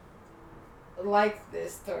like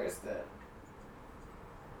this towards them?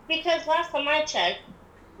 Because last time I checked,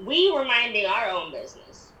 we were minding our own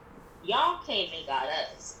business. Y'all came and got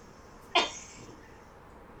us.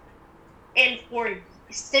 And for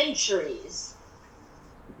centuries,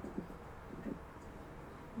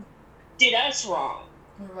 did us wrong.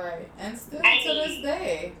 Right. And still to this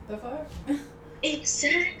day. The fuck?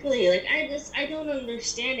 Exactly. Like, I don't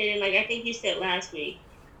understand it. And, like, I think you said last week,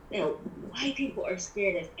 white people are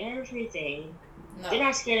scared of everything. No. They're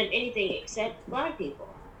not scared of anything except black people.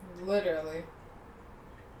 Literally.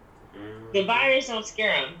 The virus don't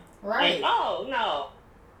scare them. Right. Like, oh, no.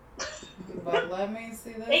 But let me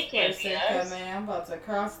see this person coming. I'm about to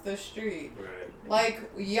cross the street. Right. Like,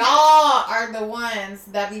 y'all are the ones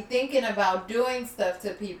that be thinking about doing stuff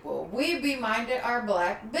to people. We be minding our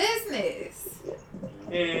black business.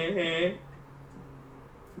 Mm-hmm.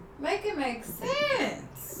 Make it make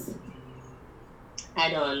sense.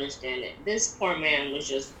 I don't understand it. This poor man was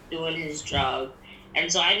just doing his job.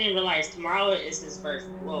 And so I didn't realize tomorrow is his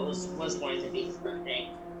was going to be his birthday.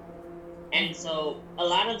 And so a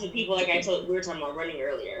lot of the people, like I told, we were talking about running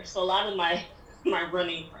earlier. So a lot of my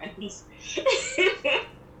running friends,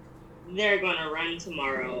 they're going to run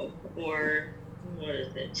tomorrow, or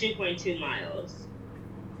 2.2 miles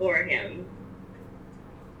for him.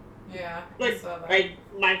 Yeah. But like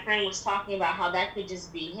my friend was talking about how that could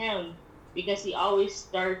just be him, because he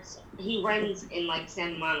runs in like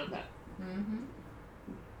Santa Monica. Mm-hmm.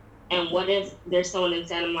 And what if there's someone in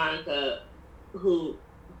Santa Monica who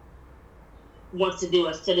wants to do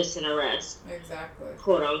a citizen arrest, exactly,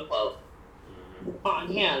 quote unquote, on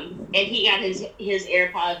him, and he got his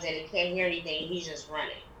AirPods in and can't hear anything, and he's just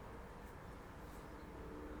running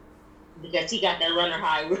because he got that runner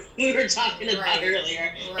high we were talking about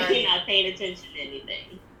earlier, and he's not paying attention to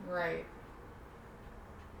anything. Right.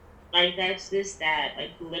 Like, that's just that.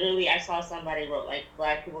 Like, literally, I saw somebody wrote, like,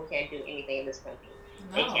 black people can't do anything in this country.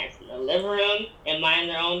 No. They can't sit in the living room and mind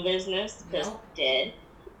their own business because dead.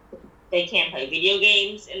 They can't play video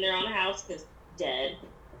games in their own house because dead.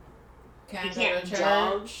 Can't go to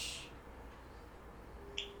church.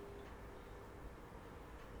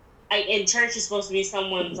 And church is supposed to be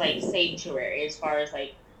someone's, like, sanctuary as far as,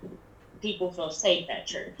 like, people feel safe at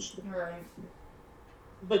church. Right.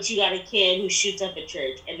 But you got a kid who shoots up at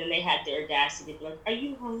church, and then they have the audacity to be like, are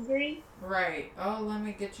you hungry? Right. Oh, let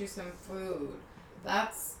me get you some food.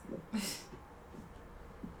 That's...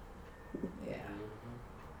 yeah.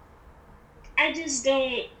 I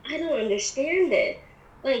don't understand it.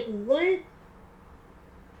 Like, what,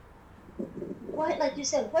 like you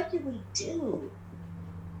said, what did we do?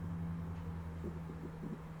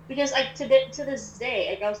 Because, like, to this day,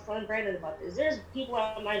 like I was telling Brandon about this, there's people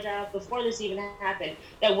at my job, before this even happened,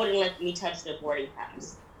 that wouldn't let me touch their boarding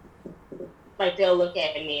pass. Like, they'll look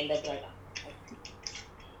at me and they'll be like, oh.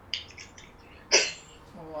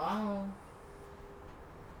 Wow.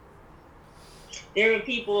 There were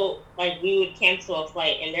people, like, we would cancel a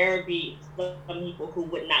flight, and there would be some people who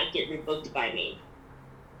would not get rebooked by me.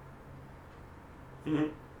 Mm-hmm.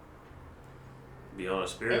 Be on a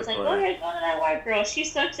spirit. It's like, go ahead, go to that white girl. She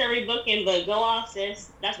sucks at rebooking, but go off,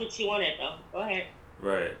 sis. That's what she wanted, though. Go ahead.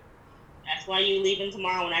 Right. That's why you leaving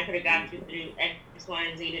tomorrow when I could have got you through X, Y,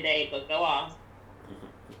 and Z today, but go off.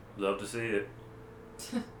 Love to see it.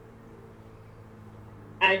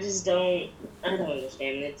 I don't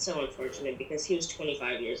understand. It's so unfortunate because he was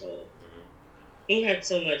 25 years old. Mm-hmm. He had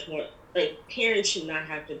so much more, like, parents should not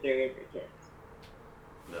have to bury their kids.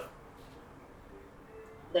 No.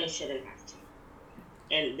 They shouldn't have to.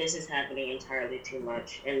 And this is happening entirely too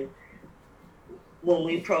much. And when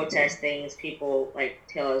we protest things, people, like,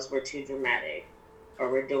 tell us we're too dramatic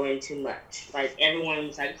or we're doing too much. Like,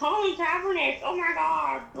 everyone's like, Colin Kaepernick, oh my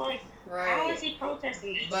God. Like, right. How is he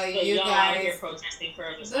protesting this? But you guys, out here protesting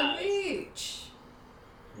for the beach.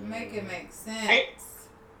 Make it make sense.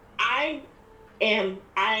 I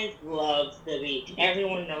love the beach.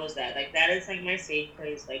 Everyone knows that. Like, that is, like, my safe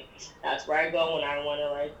place. Like, that's where I go when I want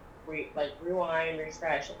to, like, rewind,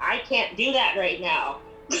 refresh. I can't do that right now.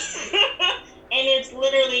 And it's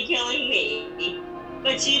literally killing me.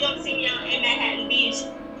 But you don't see me out in Manhattan Beach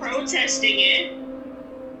protesting it.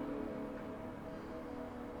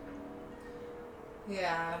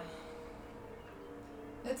 Yeah.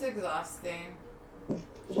 It's exhausting.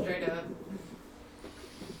 Straight up.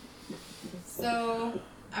 So,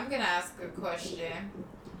 I'm gonna ask a question.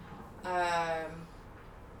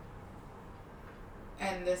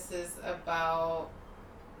 And this is about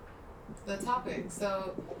the topic.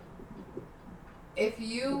 So, if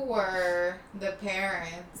you were the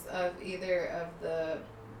parents of either of the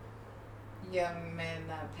young men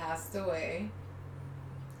that passed away,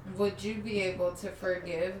 would you be able to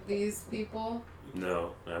forgive these people?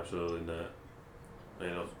 No, absolutely not.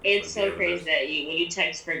 It's so crazy that when you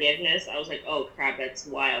text forgiveness, I was like, oh crap, that's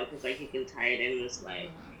wild, because like you can tie it in this way.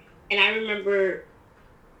 And I remember,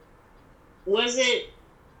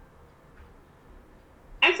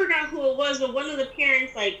 I forgot who it was, but one of the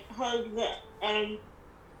parents like hugged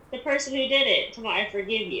the person who did it. Come on, I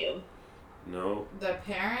forgive you. No. The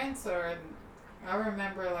parents, or I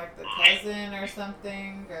remember like the cousin or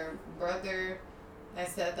something, or brother. I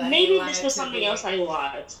said that maybe this was something else I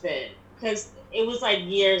watched, but because it was like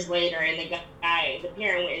years later, and the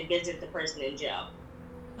parent went and visited the person in jail,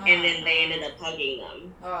 and then they ended up hugging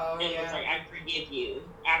them. Oh, and yeah. was like, I forgive you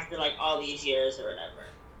after like all these years or whatever.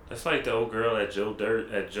 That's like the old girl at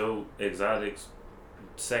Joe Exotic's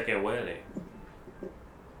second wedding.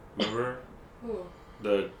 Remember? Who?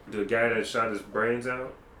 The guy that shot his brains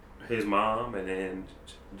out, his mom, and then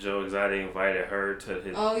Joe Exotic invited her to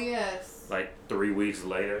his. Oh yes. Like 3 weeks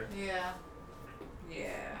later. Yeah.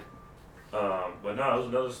 Yeah. But no, it was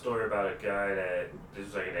another story about a guy that this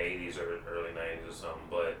was like in the 80s or early 90s or something.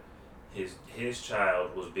 But his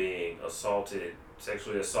child was being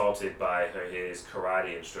sexually assaulted by his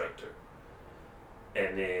karate instructor.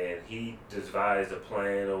 And then he devised a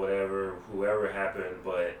plan or whatever, whoever happened,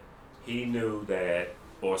 but he knew that,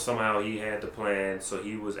 or somehow he had the plan, so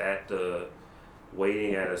he was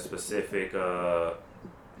waiting at a specific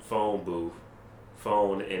phone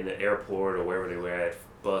in the airport or wherever they were at,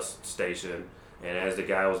 bus station, and as the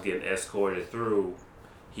guy was getting escorted through,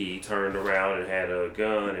 he turned around and had a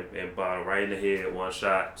gun and bought him right in the head, one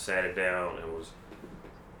shot, sat it down,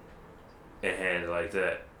 and had it like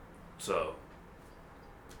that. So.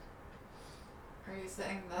 Are you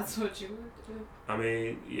saying that's what you would do? I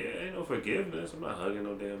mean, yeah, ain't no forgiveness. I'm not hugging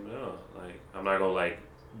no damn no. Like, I'm not gonna like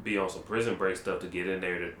be on some prison break stuff to get in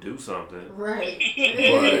there to do something. Right.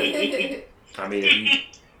 But I mean,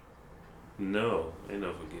 no, ain't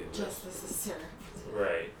no forgiveness. Justice is served.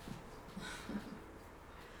 Right.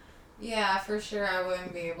 Yeah, for sure I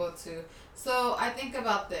wouldn't be able to. So I think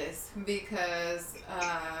about this because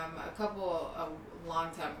a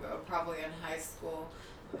long time ago, probably in high school,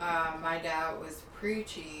 my dad was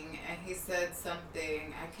preaching and he said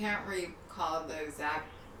something, I can't recall the exact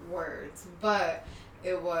words, but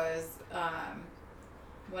it was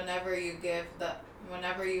whenever you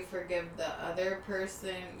forgive the other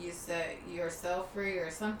person, you set yourself free or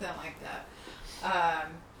something like that.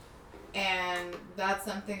 And that's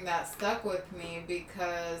something that stuck with me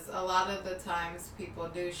because a lot of the times people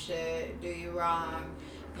do you wrong,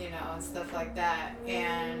 and stuff like that.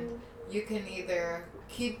 And you can either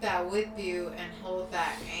keep that with you and hold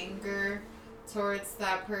that anger towards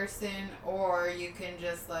that person, or you can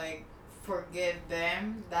just like forgive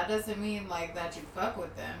them. That doesn't mean like that you fuck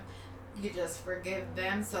with them. You just forgive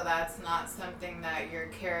them, so that's not something that you're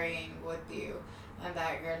carrying with you, and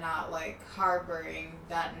that you're not like harboring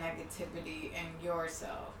that negativity in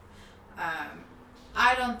yourself.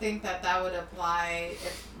 I don't think that would apply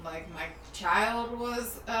if like my child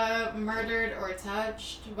was murdered or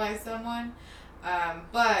touched by someone.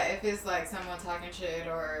 But if it's like someone talking shit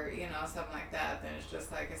or something like that, then it's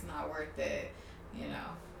just like it's not worth it.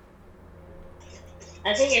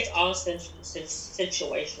 I think it's also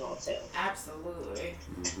situational too. Absolutely.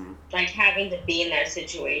 Mm-hmm. Like having to be in that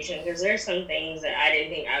situation, because there's some things that I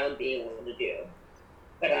didn't think I would be able to do,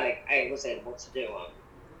 but I was able to do them.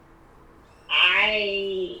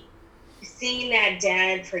 Seeing that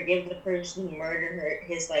dad forgive the person who murdered the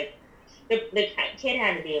kid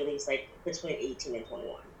had to be at least like between 18 and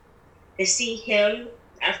 21. To see him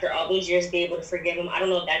after all those years be able to forgive him, I don't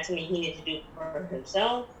know if that's something he needed to do for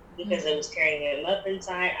himself because it was tearing him up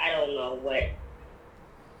inside. I don't know what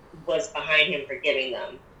was behind him forgiving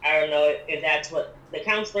them. I don't know if that's what the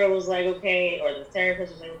counselor was like, okay, or the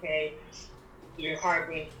therapist was like, okay, you're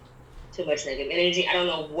harboring too much negative energy. I don't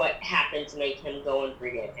know what happened to make him go and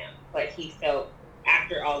forgive him, but he felt,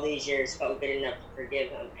 after all these years, felt good enough to forgive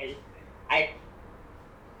him. And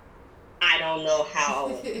I don't know how,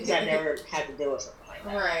 because I never had to deal with something like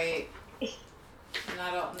that. Right. And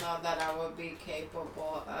I don't know that I would be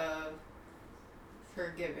capable of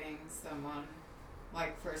forgiving someone,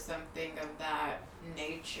 like, for something of that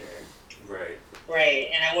nature. Right.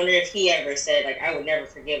 Right. And I wonder if he ever said, like, I would never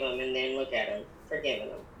forgive him, and then look at him, forgiving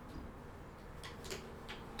him.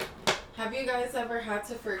 Have you guys ever had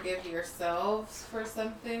to forgive yourselves for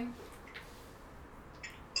something?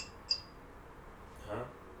 Huh?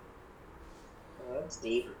 Oh, that's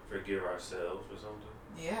deep. Forgive ourselves or something?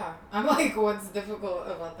 Yeah. I'm like, what's difficult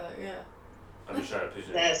about that? Yeah. I'm just trying to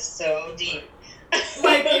picture That's so deep.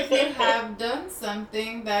 Like, if you have done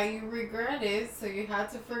something that you regretted, so you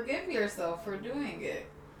had to forgive yourself for doing it.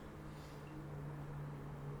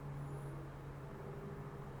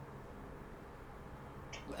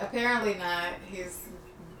 Apparently not. He's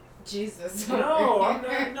Jesus. No, I'm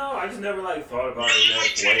not. No, I just never like thought about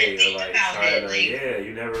it that way, or like trying to. Yeah,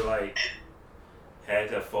 you never like had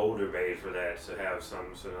that folder made for that to have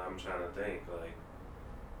something. So I'm trying to think like.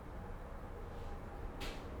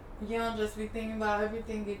 You don't just be thinking about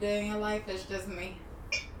everything you did in your life. It's just me.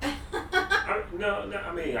 No,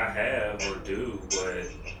 I mean I have or do, but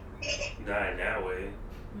not in that way.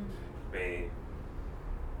 I mean.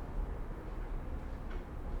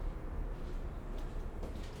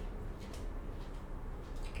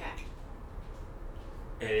 Okay.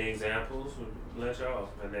 Any examples? Let y'all,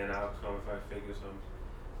 and then I'll come if I figure something.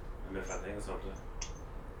 I mean, if I think of something.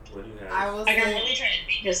 What do you have? I will Like, I'm say, really trying to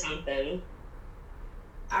think of something.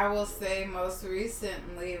 I will say most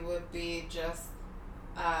recently would be just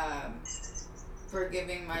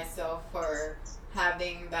forgiving myself for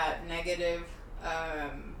having that negative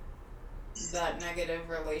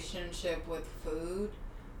relationship with food,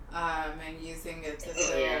 and using it to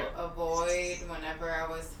fill a void whenever I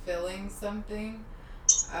was feeling something,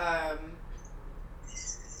 and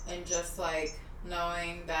just like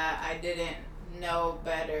knowing that I didn't know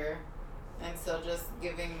better, and so just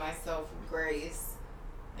giving myself grace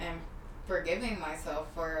and forgiving myself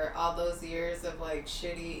for all those years of like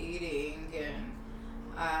shitty eating and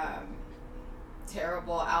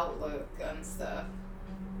terrible outlook and stuff.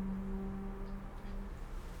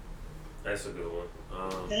 That's a good one.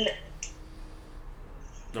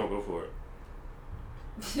 No, go for it.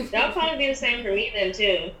 That'll probably be the same for me then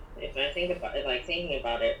too. If I think about it, like thinking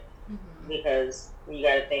about it, because you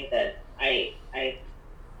got to think that I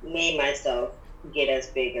made myself get as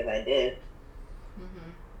big as I did.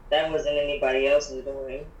 That wasn't anybody else's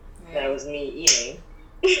doing. Yeah. That was me eating.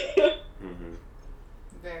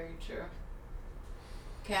 Very true.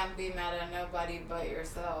 Can't be mad at nobody but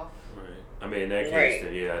yourself. Right. I mean, in that case,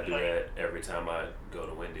 then yeah, I do that every time I go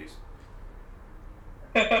to Wendy's.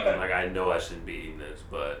 Like, I know I shouldn't be eating this,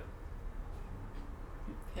 but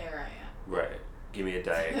here I am. Right. Give me a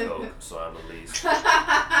Diet Coke, so I'm at least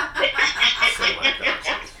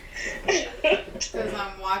because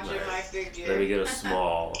I'm watching my figure. Let me get a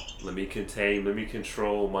small. Let me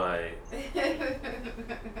control my. You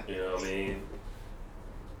know what I mean?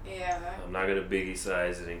 Yeah. I'm not gonna biggie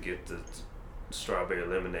size it and get the strawberry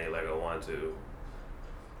lemonade like I want to.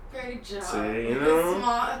 Great job. See, you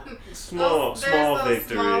know, small victories.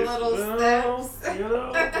 Small little steps. You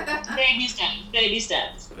know, baby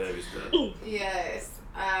steps. Yes,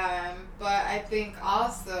 but I think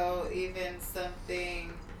also even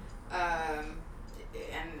something,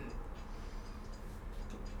 and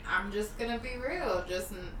I'm just gonna be real,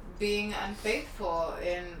 just being unfaithful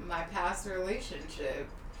in my past relationship,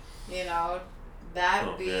 you know,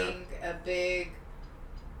 that being a big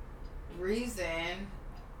reason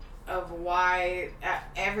of why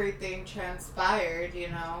everything transpired, you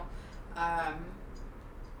know,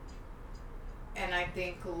 and I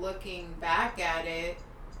think looking back at it,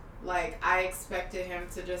 like, I expected him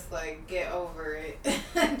to just, like, get over it,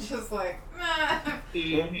 just like,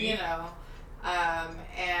 you know,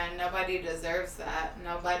 and nobody deserves that.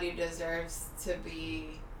 Nobody deserves to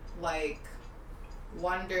be, like,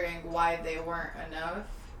 wondering why they weren't enough,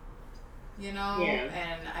 you know,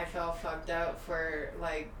 and I felt fucked up for,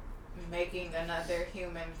 like, making another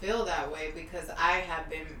human feel that way because I have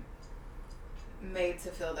been made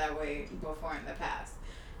to feel that way before in the past,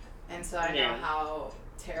 and so I know how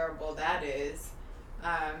terrible that is.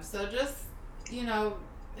 So just, you know,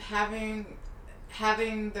 having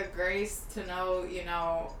the grace to know, you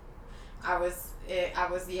know, I was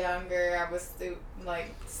younger, I was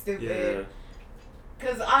stupid.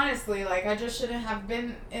 Because honestly, like, I just shouldn't have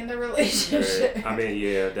been in the relationship. Right. I mean,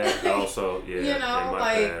 that also, you know, in my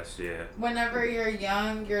like, past, whenever you're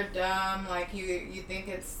young, you're dumb. Like, you think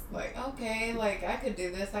it's, like, okay, like, I could do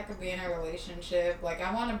this. I could be in a relationship. Like,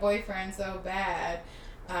 I want a boyfriend so bad.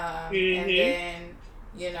 And then,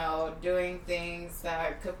 you know, doing things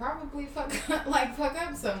that could probably fuck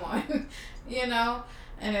up someone, you know?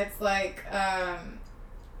 And it's like,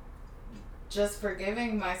 just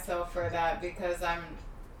forgiving myself for that because I'm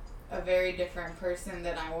a very different person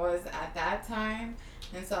than I was at that time.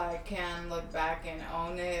 And so I can look back and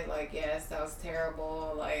own it. Like, yes, that was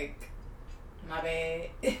terrible. Like, my bad.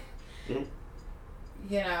 You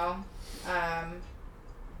know?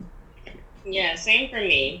 Yeah, same for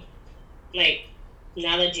me. Like,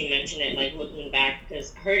 now that you mention it, like, looking back,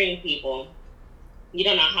 because hurting people, you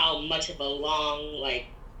don't know how much of a long, like,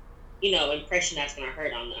 you know, impression that's going to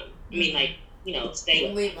hurt on them. I mean, like, you know, stay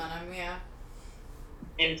with Leave on them, yeah.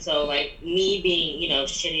 And so, like, me being, you know,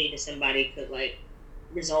 shitty to somebody could, like,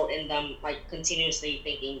 result in them, like, continuously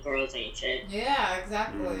thinking girls ain't shit. Yeah,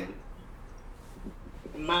 exactly.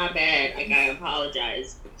 My bad. Like, I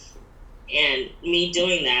apologize. And me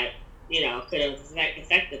doing that, you know, could have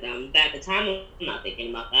affected them. But at the time, I'm not thinking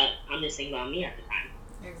about that. I'm just thinking about me at the time.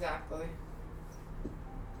 Exactly.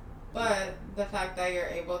 But the fact that you're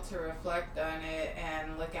able to reflect on it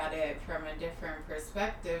and look at it from a different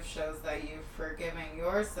perspective shows that you've forgiven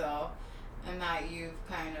yourself and that you've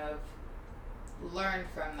kind of learned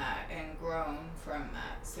from that and grown from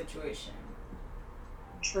that situation.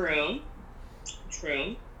 True.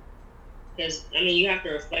 Because, I mean, you have to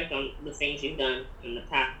reflect on the things you've done in the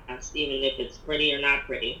past, even if it's pretty or not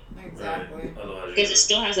pretty. Exactly. Right. Because it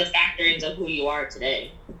still has a factor into who you are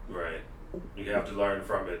today. Right. You have to learn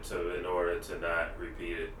from it in order to not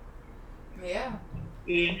repeat it. Yeah.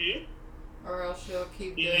 Or else you'll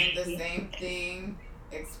keep doing the same thing,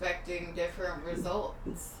 expecting different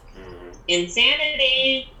results.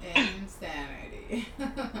 Insanity.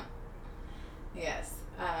 Yes.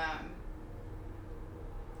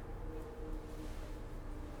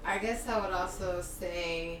 I guess I would also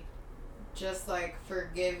say just like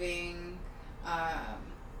forgiving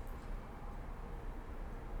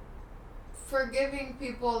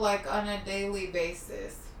people like on a daily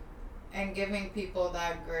basis and giving people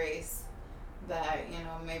that grace that, you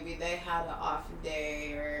know, maybe they had an off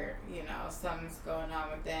day or, you know, something's going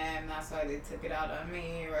on with them, that's why they took it out on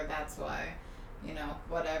me, or that's why, you know,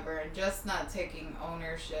 whatever, and just not taking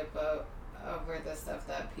ownership over the stuff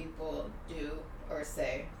that people do or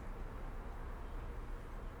say.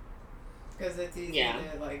 Because it's easy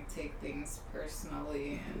to, like, take things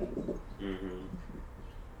personally, and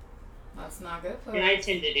that's not good for us. And I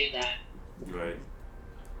tend to do that. Right.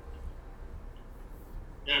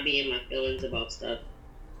 Not be in my feelings about stuff.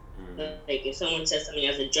 Like, if someone says something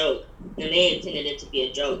as a joke, then they intended it to be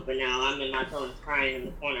a joke, but now I'm in my feelings crying in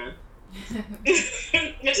the corner.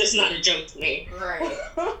 Because it's not a joke to me. Right.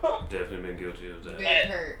 Definitely been guilty of that. Big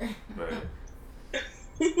hurt. Right.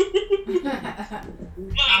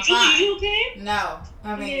 I'm fine. You okay? No.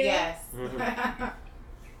 I mean, yes.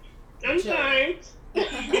 I'm fine.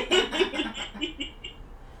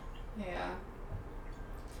 Yeah.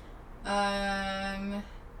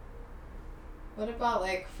 What about,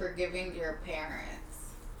 like, forgiving your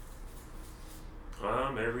parents?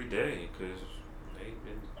 Every day, because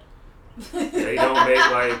they don't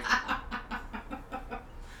make, like,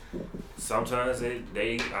 sometimes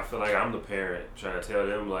they I feel like I'm the parent trying to tell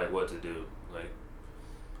them, like, what to do, like,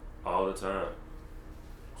 all the time.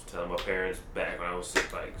 Just telling my parents back when I was,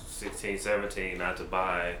 like, 16, 17 not to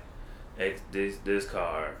buy this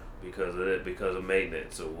car because of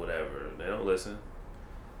maintenance or whatever. They don't listen.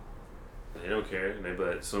 They don't care.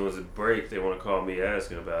 But as soon as it breaks, they want to call me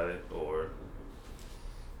asking about it or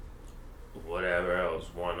whatever else,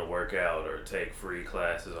 wanting to work out or take free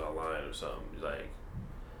classes online or something. Like,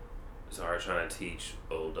 it's hard trying to teach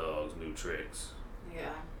old dogs new tricks.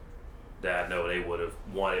 Yeah. That I know they would have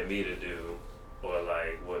wanted me to do, or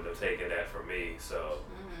like wouldn't have taken that from me. So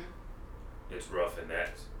it's rough in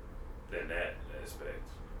that aspect.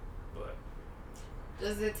 But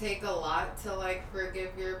does it take a lot to, like,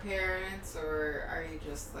 forgive your parents, or are you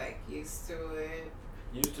just, like, used to it?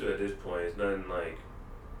 Used to it at this point. It's nothing like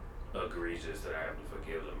egregious that I have to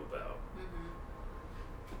forgive them about.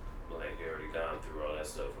 Like, they already gone through all that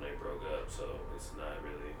stuff when they broke up, so it's not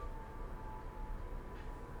really.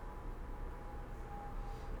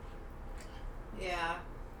 Yeah.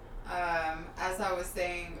 As I was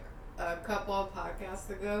saying a couple of podcasts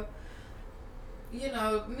ago, you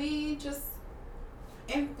know, me just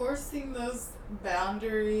enforcing those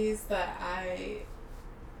boundaries that I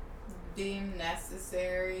deem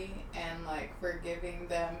necessary and, like, forgiving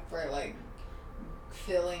them for, like,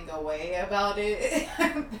 feeling a way about it.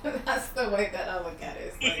 That's the way that I look at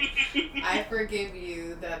it. It's like, I forgive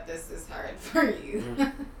you that this is hard for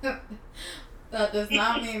you. That does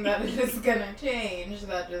not mean that it is gonna change.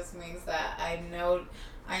 That just means that I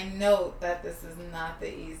know that this is not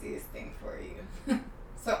the easiest thing for you.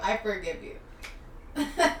 So I forgive you.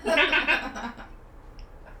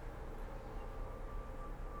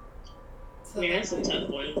 So Yeah, that's a tough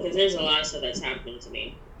one because there's a lot of stuff that's happened to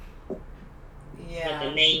me. But yeah.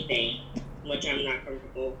 the main thing, which I'm not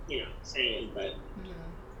comfortable, saying, but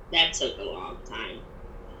that took a long time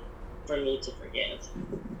for me to forgive.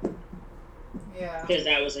 Yeah. Because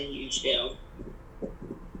that was a huge deal.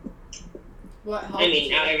 What helped I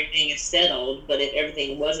mean, you? now everything is settled, but if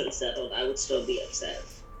everything wasn't settled, I would still be upset.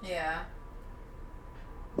 Yeah.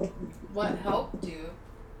 What helped you?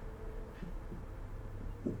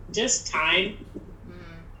 Just time.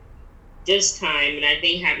 Mm. Just time, and I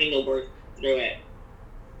think having to work through it.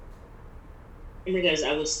 Because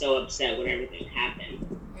I was so upset when everything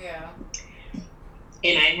happened. Yeah.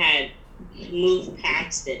 And I had moved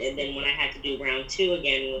past it, and then when I had to do round 2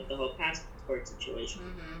 again with the whole passport situation,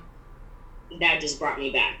 that just brought me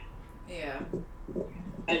back. Yeah.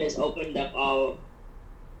 I just opened up all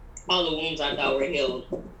the wounds I thought were healed,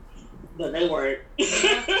 but they weren't.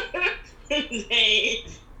 They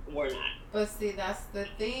were not. But see, that's the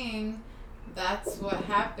thing. That's what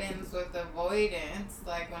happens with avoidance.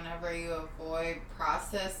 Like, whenever you avoid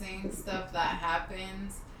processing stuff that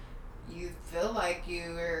happens, you feel like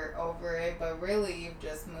you're over it, but really you've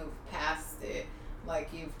just moved past it.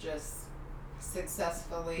 Like, you've just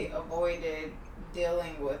successfully avoided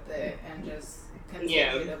dealing with it and just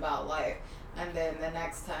continued about life. And then the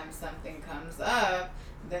next time something comes up,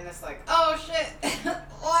 then it's like, oh shit,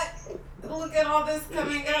 what? Look at all this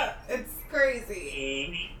coming up. It's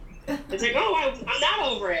crazy. It's like, oh, I'm not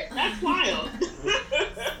over it. That's wild.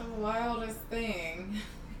 It's the wildest thing.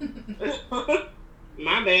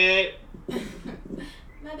 My bad.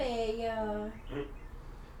 My bad, y'all.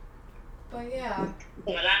 But yeah.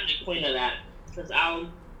 But I'm the queen of that. Because I'll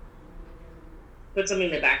put something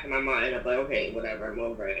in the back of my mind. I'm like, okay, whatever, I'm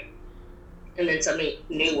over it. And then something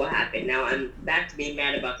new will happen. Now I'm back to being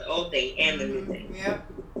mad about the old thing and the new thing. Yep.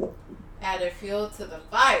 Added fuel to the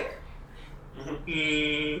fire.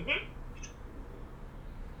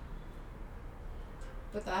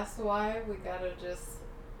 But that's why we gotta just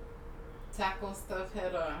tackle stuff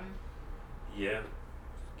head on. Yeah.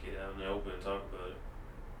 Get out in the open and talk about it.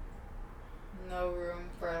 No room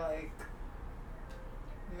for like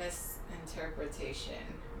misinterpretation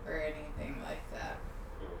or anything like that.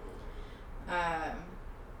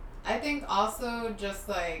 I think also just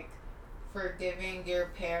like forgiving your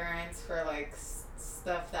parents for like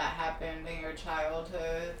stuff that happened in your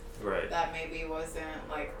childhood, right, that maybe wasn't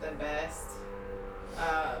like the best.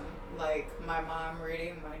 Like my mom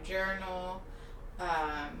reading my journal,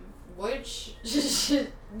 which she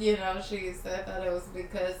said that it was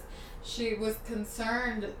because she was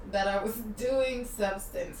concerned that I was doing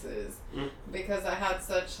substances because I had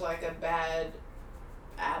such like a bad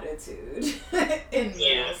attitude in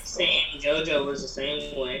middle school. Same. JoJo was the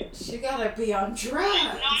same way. She gotta be on drugs.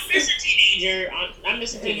 No, I'm just a teenager. I'm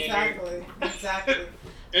just a teenager. Exactly.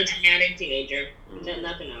 A dramatic teenager.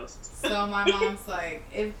 Nothing else. So my mom's like,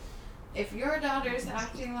 if your daughter's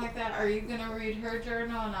acting like that, are you gonna read her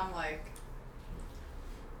journal? And I'm like,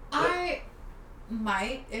 I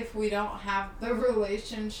might, if we don't have the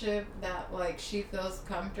relationship that like she feels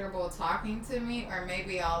comfortable talking to me, or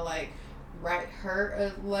maybe I'll like write her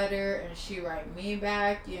a letter and she write me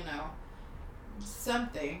back,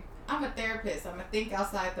 something. I'm a therapist. I'm gonna think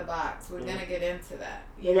outside the box. We're gonna get into that.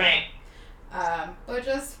 Right. But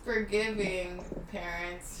just forgiving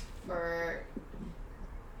parents for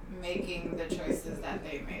making the choices that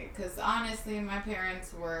they made. Because honestly, my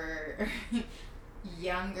parents were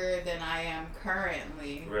younger than I am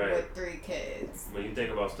currently with 3 kids. When you think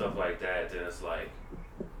about stuff like that, then it's like,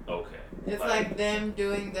 okay. It's like them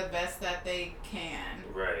doing the best that they can.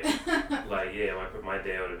 Right. Like, yeah, my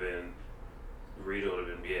dad would have been, Rita would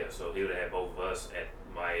have been, so he would have had both of us at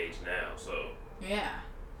my age now, so. Yeah.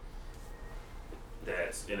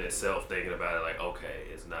 That's in itself thinking about it like, okay,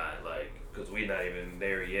 it's not like, because we're not even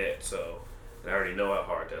there yet, so I already know how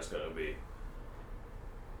hard that's going to be.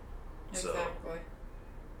 Exactly. So,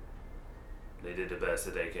 they did the best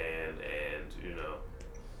that they can, and,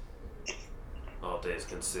 all things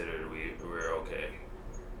considered, we're okay.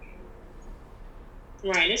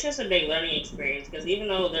 Right, it's just a big learning experience, because even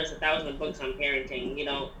though there's 1,000 books on parenting,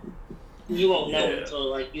 you won't know until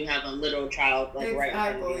like you have a little child right in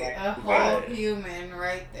front of you. Right? A whole human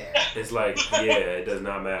right there. It's like, it does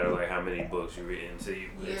not matter like how many books you read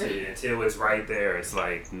until it's right there. It's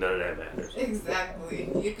like none of that matters. Exactly.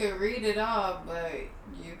 You could read it all, but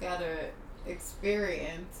you gotta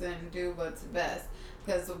experience and do what's best.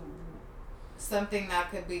 Because something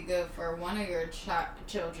that could be good for one of your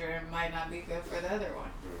children might not be good for the other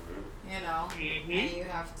one. Mm-hmm. You know, and you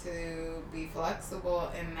have to be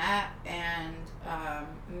flexible in that and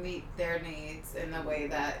meet their needs in the way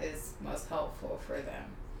that is most helpful for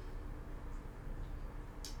them.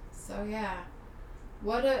 So yeah,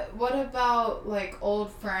 what about like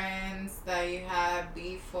old friends that you have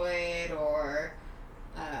beef with or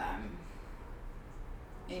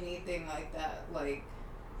anything like that? Like,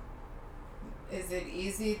 is it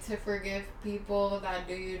easy to forgive people that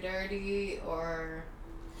do you dirty or?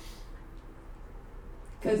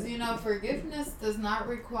 Because, you know, forgiveness does not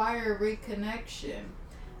require reconnection.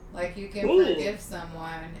 Like, you can forgive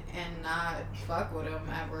someone and not fuck with them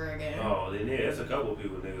ever again. Oh, then yeah, there's a couple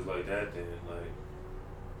people niggas like that then. Like,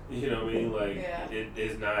 you know what I mean? Like, Yeah. it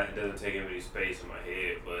doesn't take up any space in my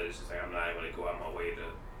head, but it's just like I'm not even going to go out my way to,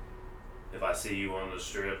 if I see you on the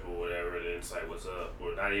strip or whatever, then it's like, what's up?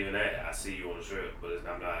 Or not even that, I see you on the strip, but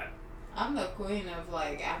I'm not. I'm the queen of,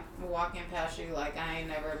 like, I'm walking past you like I ain't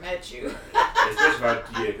never met you.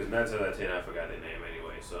 Especially because 9 times out of 10, I forgot their name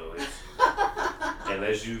anyway. So it's,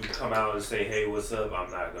 unless you come out and say, hey, what's up,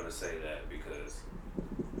 I'm not going to say that because,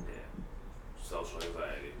 yeah, social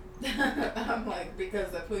anxiety. I'm like,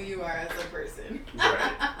 because of who you are as a person.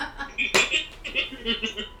 Right.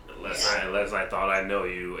 Unless I thought I know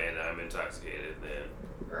you and I'm intoxicated, then.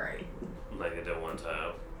 Right. Like at that one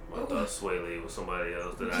time. I thought Sway Lee was somebody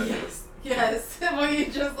else that I knew. Yes. When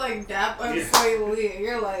you just like dap up Sway Lee,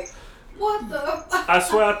 you're like, what the? I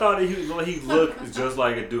swear I thought he looked just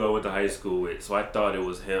like a dude I went to high school with, so I thought it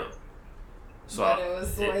was him. So but it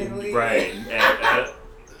was Sway Lee. Right.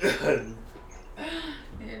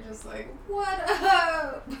 You're just like, what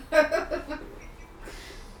up? That's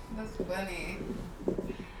funny.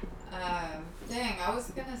 Dang, I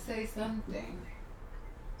was gonna say something.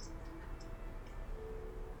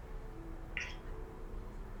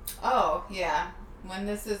 Oh, yeah. When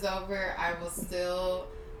this is over, I will still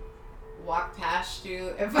walk past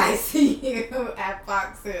you if I see you at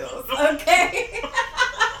Fox Hills. Okay?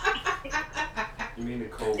 You mean the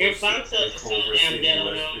Culver? If Fox Hills is so damn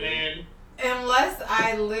down, man. Unless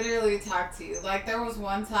I literally talk to you. Like, there was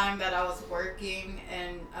one time that I was working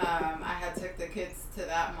and I had took the kids to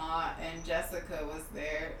that mall and Jessica was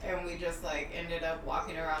there and we just, like, ended up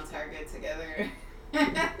walking around Target together.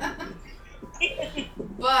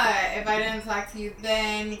 But if I didn't talk to you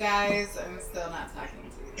then, guys, I'm still not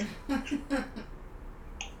talking to you.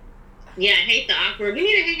 Yeah, I hate the awkward. We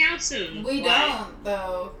need to hang out soon. We don't,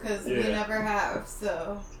 though, because we never have,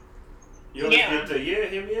 so. You always get the,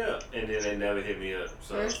 hit me up. And then they never hit me up.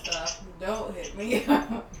 So. First off, don't hit me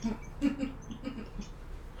up.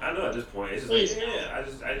 I know at this point, it's just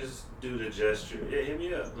like, I just do the gesture. Yeah, hit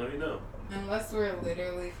me up. Let me know. Unless we're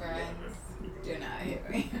literally friends, do not hit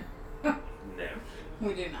me. Never.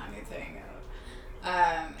 We do not need to hang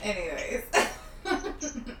out. Anyways.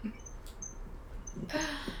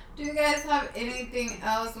 Do you guys have anything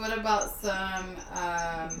else? What about some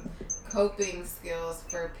coping skills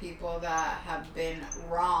for people that have been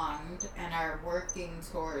wronged and are working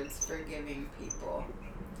towards forgiving people?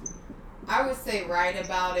 I would say write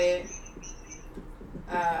about it.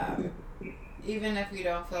 Even if you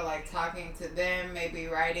don't feel like talking to them, maybe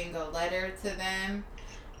writing a letter to them,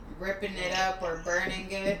 ripping it up or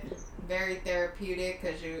burning it. Very therapeutic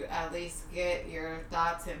because you at least get your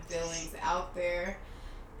thoughts and feelings out there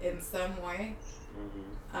in some way.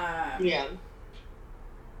 Mm-hmm.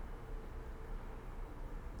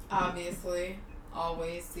 Obviously,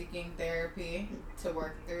 always seeking therapy to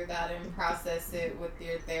work through that and process it with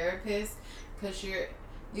your therapist, because you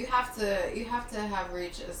have to have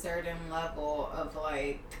reached a certain level of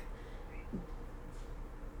like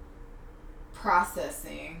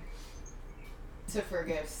processing to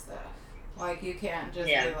forgive stuff. Like you can't just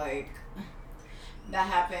be like, that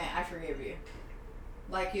happened, I forgive you.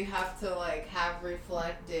 Like you have to like have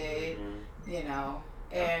reflected, you know,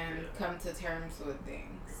 and come to terms with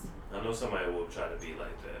things. I know somebody will try to be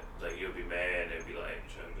like that. Like you'll be mad and be like,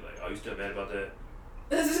 trying to be like, oh, you still mad about that?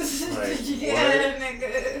 Like, yeah,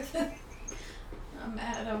 nigga. I'm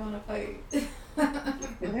mad. I want to fight.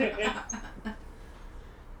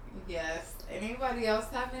 Yes. Anybody else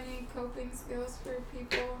have any coping skills for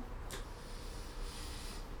people?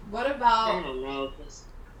 What about? I don't know.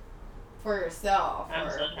 For yourself. I'm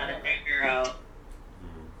still trying to figure out.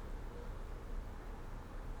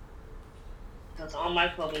 Because all my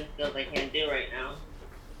coping skills I can't do right now.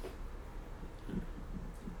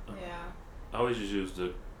 Yeah. I always just use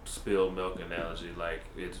the spilled milk analogy. Like,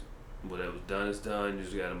 it's whatever's done is done. You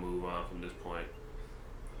just got to move on from this point.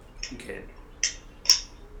 You can't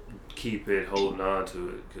keep it holding on to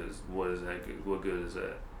it because what is that good? What good is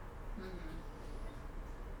that? Mm-hmm.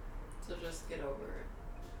 So just get over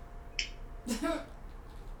it.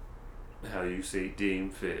 How you see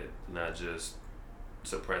deemed fit, not just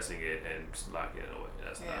suppressing it and locking it away.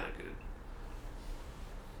 That's not good.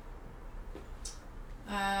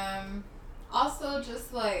 Also,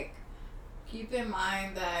 just like keep in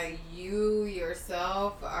mind that you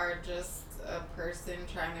yourself are just a person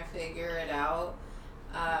trying to figure it out.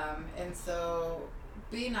 And so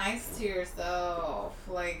be nice to yourself.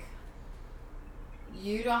 Like,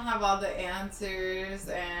 you don't have all the answers,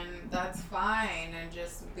 and that's fine. And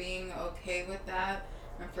just being okay with that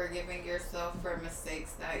and forgiving yourself for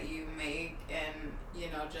mistakes that you make, and,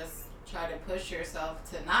 just try to push yourself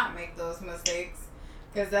to not make those mistakes.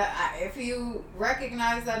 Because if you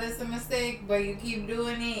recognize that it's a mistake, but you keep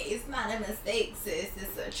doing it, it's not a mistake, sis.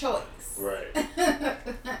 It's a choice. Right.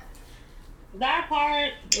 That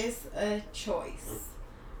part. It's a choice.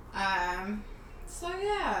 So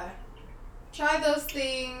yeah. Try those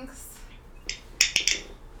things.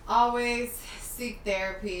 Always seek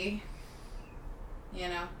therapy.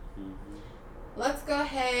 Mm-hmm. Let's go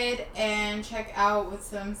ahead and check out with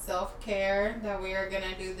some self-care that we are going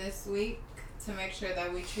to do this week to make sure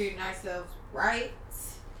that we treat ourselves right.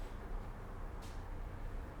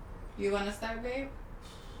 You want to start, babe?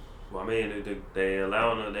 Well, I mean, they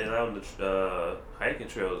allowing the hiking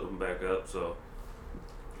trails to open back up, so.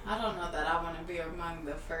 I don't know that I want to be among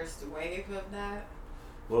the first wave of that.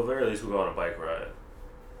 Well, at the very least, we'll go on a bike ride.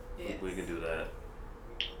 Yes. We can do that.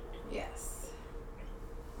 Yes.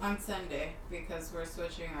 On Sunday, because we're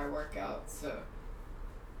switching our workout, so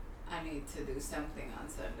I need to do something on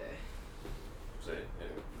Sunday. Say,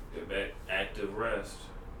 get back active rest.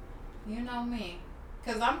 You know me.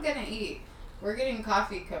 Because I'm going to eat. We're getting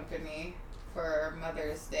coffee company for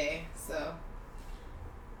Mother's Day, so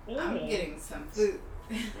I'm getting some food.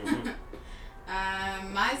 Mm-hmm.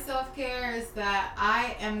 My self-care is that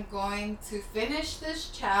I am going to finish this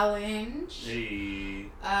challenge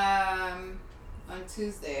on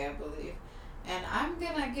Tuesday, I believe. And I'm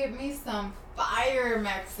going to get me some fire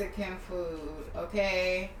Mexican food,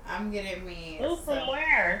 okay? I'm getting me From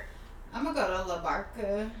where? I'm going to go to La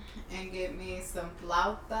Barca and get me some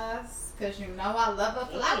flautas, because you know I love a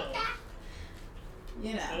flauta.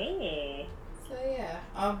 So yeah.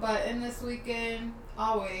 But in this weekend,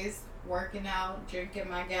 always working out, drinking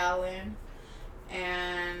my gallon,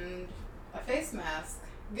 and a face mask.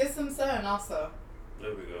 Get some sun also.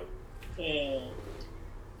 There we go.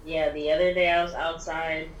 Yeah, the other day I was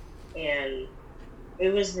outside, and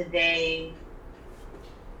it was the day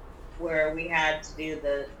where we had to do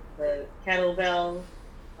the kettlebell,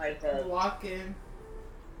 like the walk and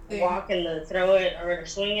the throw it or to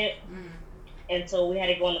swing it. Mm. And so we had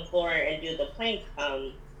to go on the floor and do the plank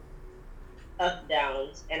up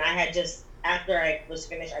downs. And I had just, after I was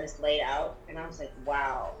finished, I just laid out, and I was like,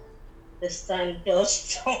 wow, the sun feels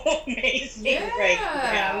so amazing right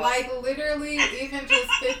now. Like literally even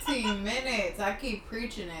just 15 minutes. I keep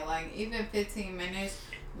preaching it. Like even 15 minutes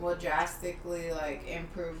will drastically like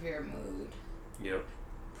improve your mood. Yep,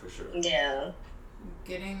 for sure. Yeah.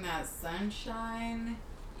 Getting that sunshine,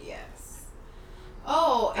 yes.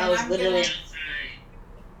 Oh, and I was I'm literally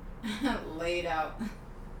outside. Laid out.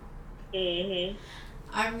 Mhm.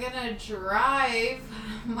 I'm gonna drive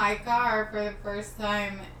my car for the first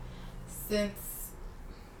time since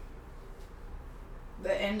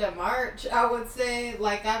the end of March, I would say.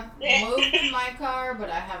 Like, I've moved my car, but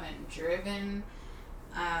I haven't driven.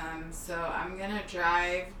 So I'm gonna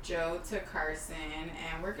drive Joe to Carson,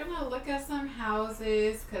 and we're gonna look at some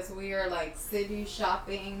houses because we are like city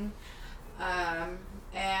shopping. And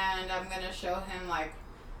I'm gonna show him like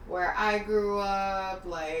where I grew up,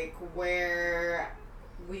 like where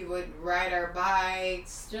we would ride our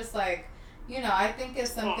bikes, just like, I think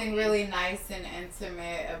it's something really nice and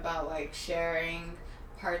intimate about like sharing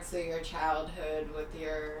parts of your childhood with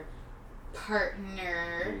your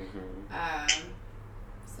partner. Mm-hmm.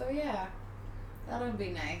 So yeah, that'll be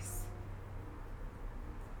nice.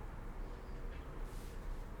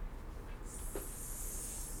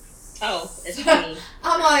 Oh, it's funny.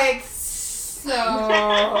 I'm like, so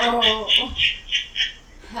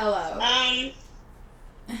hello.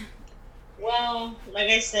 Well, like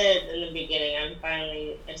I said in the beginning,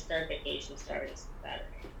 I start vacation starting Saturday.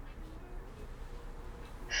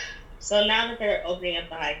 So now that they're opening up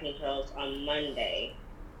the hiking trails on Monday,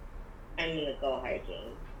 I'm gonna go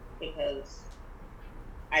hiking because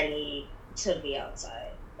I need to be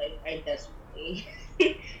outside. Like, I desperately.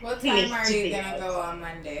 What time are you gonna go on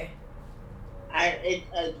Monday? It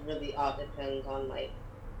really all depends on like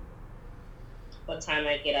what time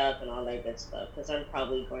I get up and all that good stuff. Because I'm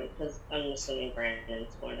probably going, because I'm assuming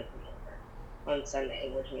Brandon's going to come over on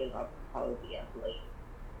Sunday, which means I'll probably be up late.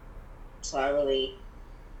 So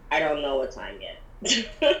I don't know what time yet.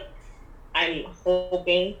 I'm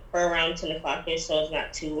hoping for around 10 o'clock ish, so it's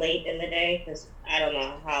not too late in the day, because I don't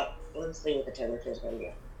know how, let's see what the temperature is going to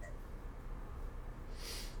be.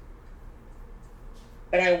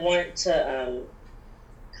 But I want to,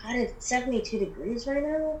 God, it's 72 degrees right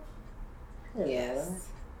now? I don't know. Yes.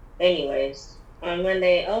 Anyways, on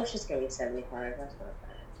Monday, oh, it's just going to be 75. That's not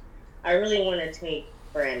bad. I really want to take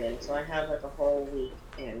Brandon, so I have like a whole week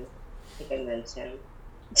in to convince him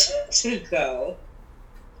to go.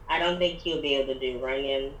 I don't think he'll be able to do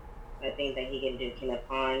Runyon. I think that he can do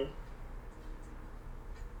Kinapon.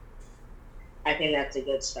 I think that's a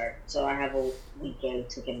good start. So I have a weekend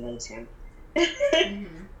to convince him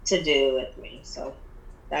to do with me. So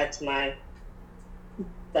that's what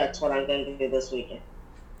I'm going to do this weekend.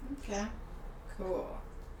 Okay. Cool.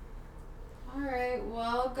 Alright,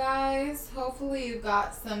 well guys, hopefully you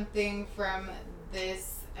got something from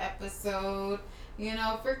this episode.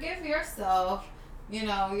 Forgive yourself.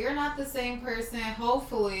 You're not the same person,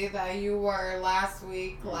 hopefully, that you were last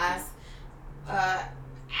week, last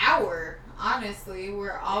hour. Honestly,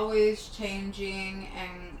 we're always changing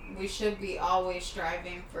and we should be always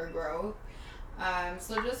striving for growth.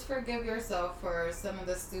 So just forgive yourself for some of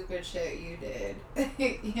the stupid shit you did.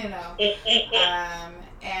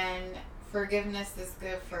 And forgiveness is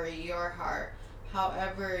good for your heart.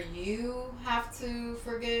 However you have to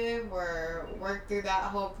forgive or work through that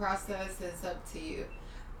whole process is up to you.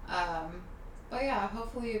 But yeah,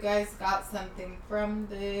 hopefully you guys got something from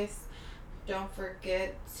this. Don't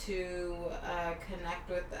forget to connect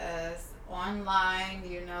with us online.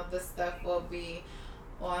 The stuff will be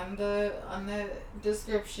on the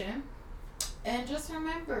description. And just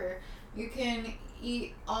remember, you can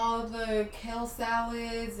eat all the kale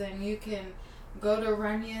salads and you can go to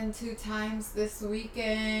Runyon 2 times this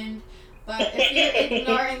weekend. But if you're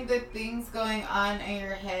ignoring the things going on in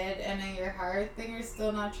your head and in your heart, then you're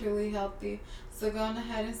still not truly healthy. So go on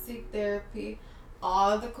ahead and seek therapy.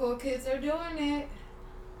 All the cool kids are doing it.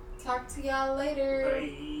 Talk to y'all later.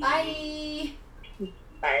 Bye.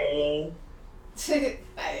 Bye. Bye.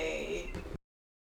 Bye.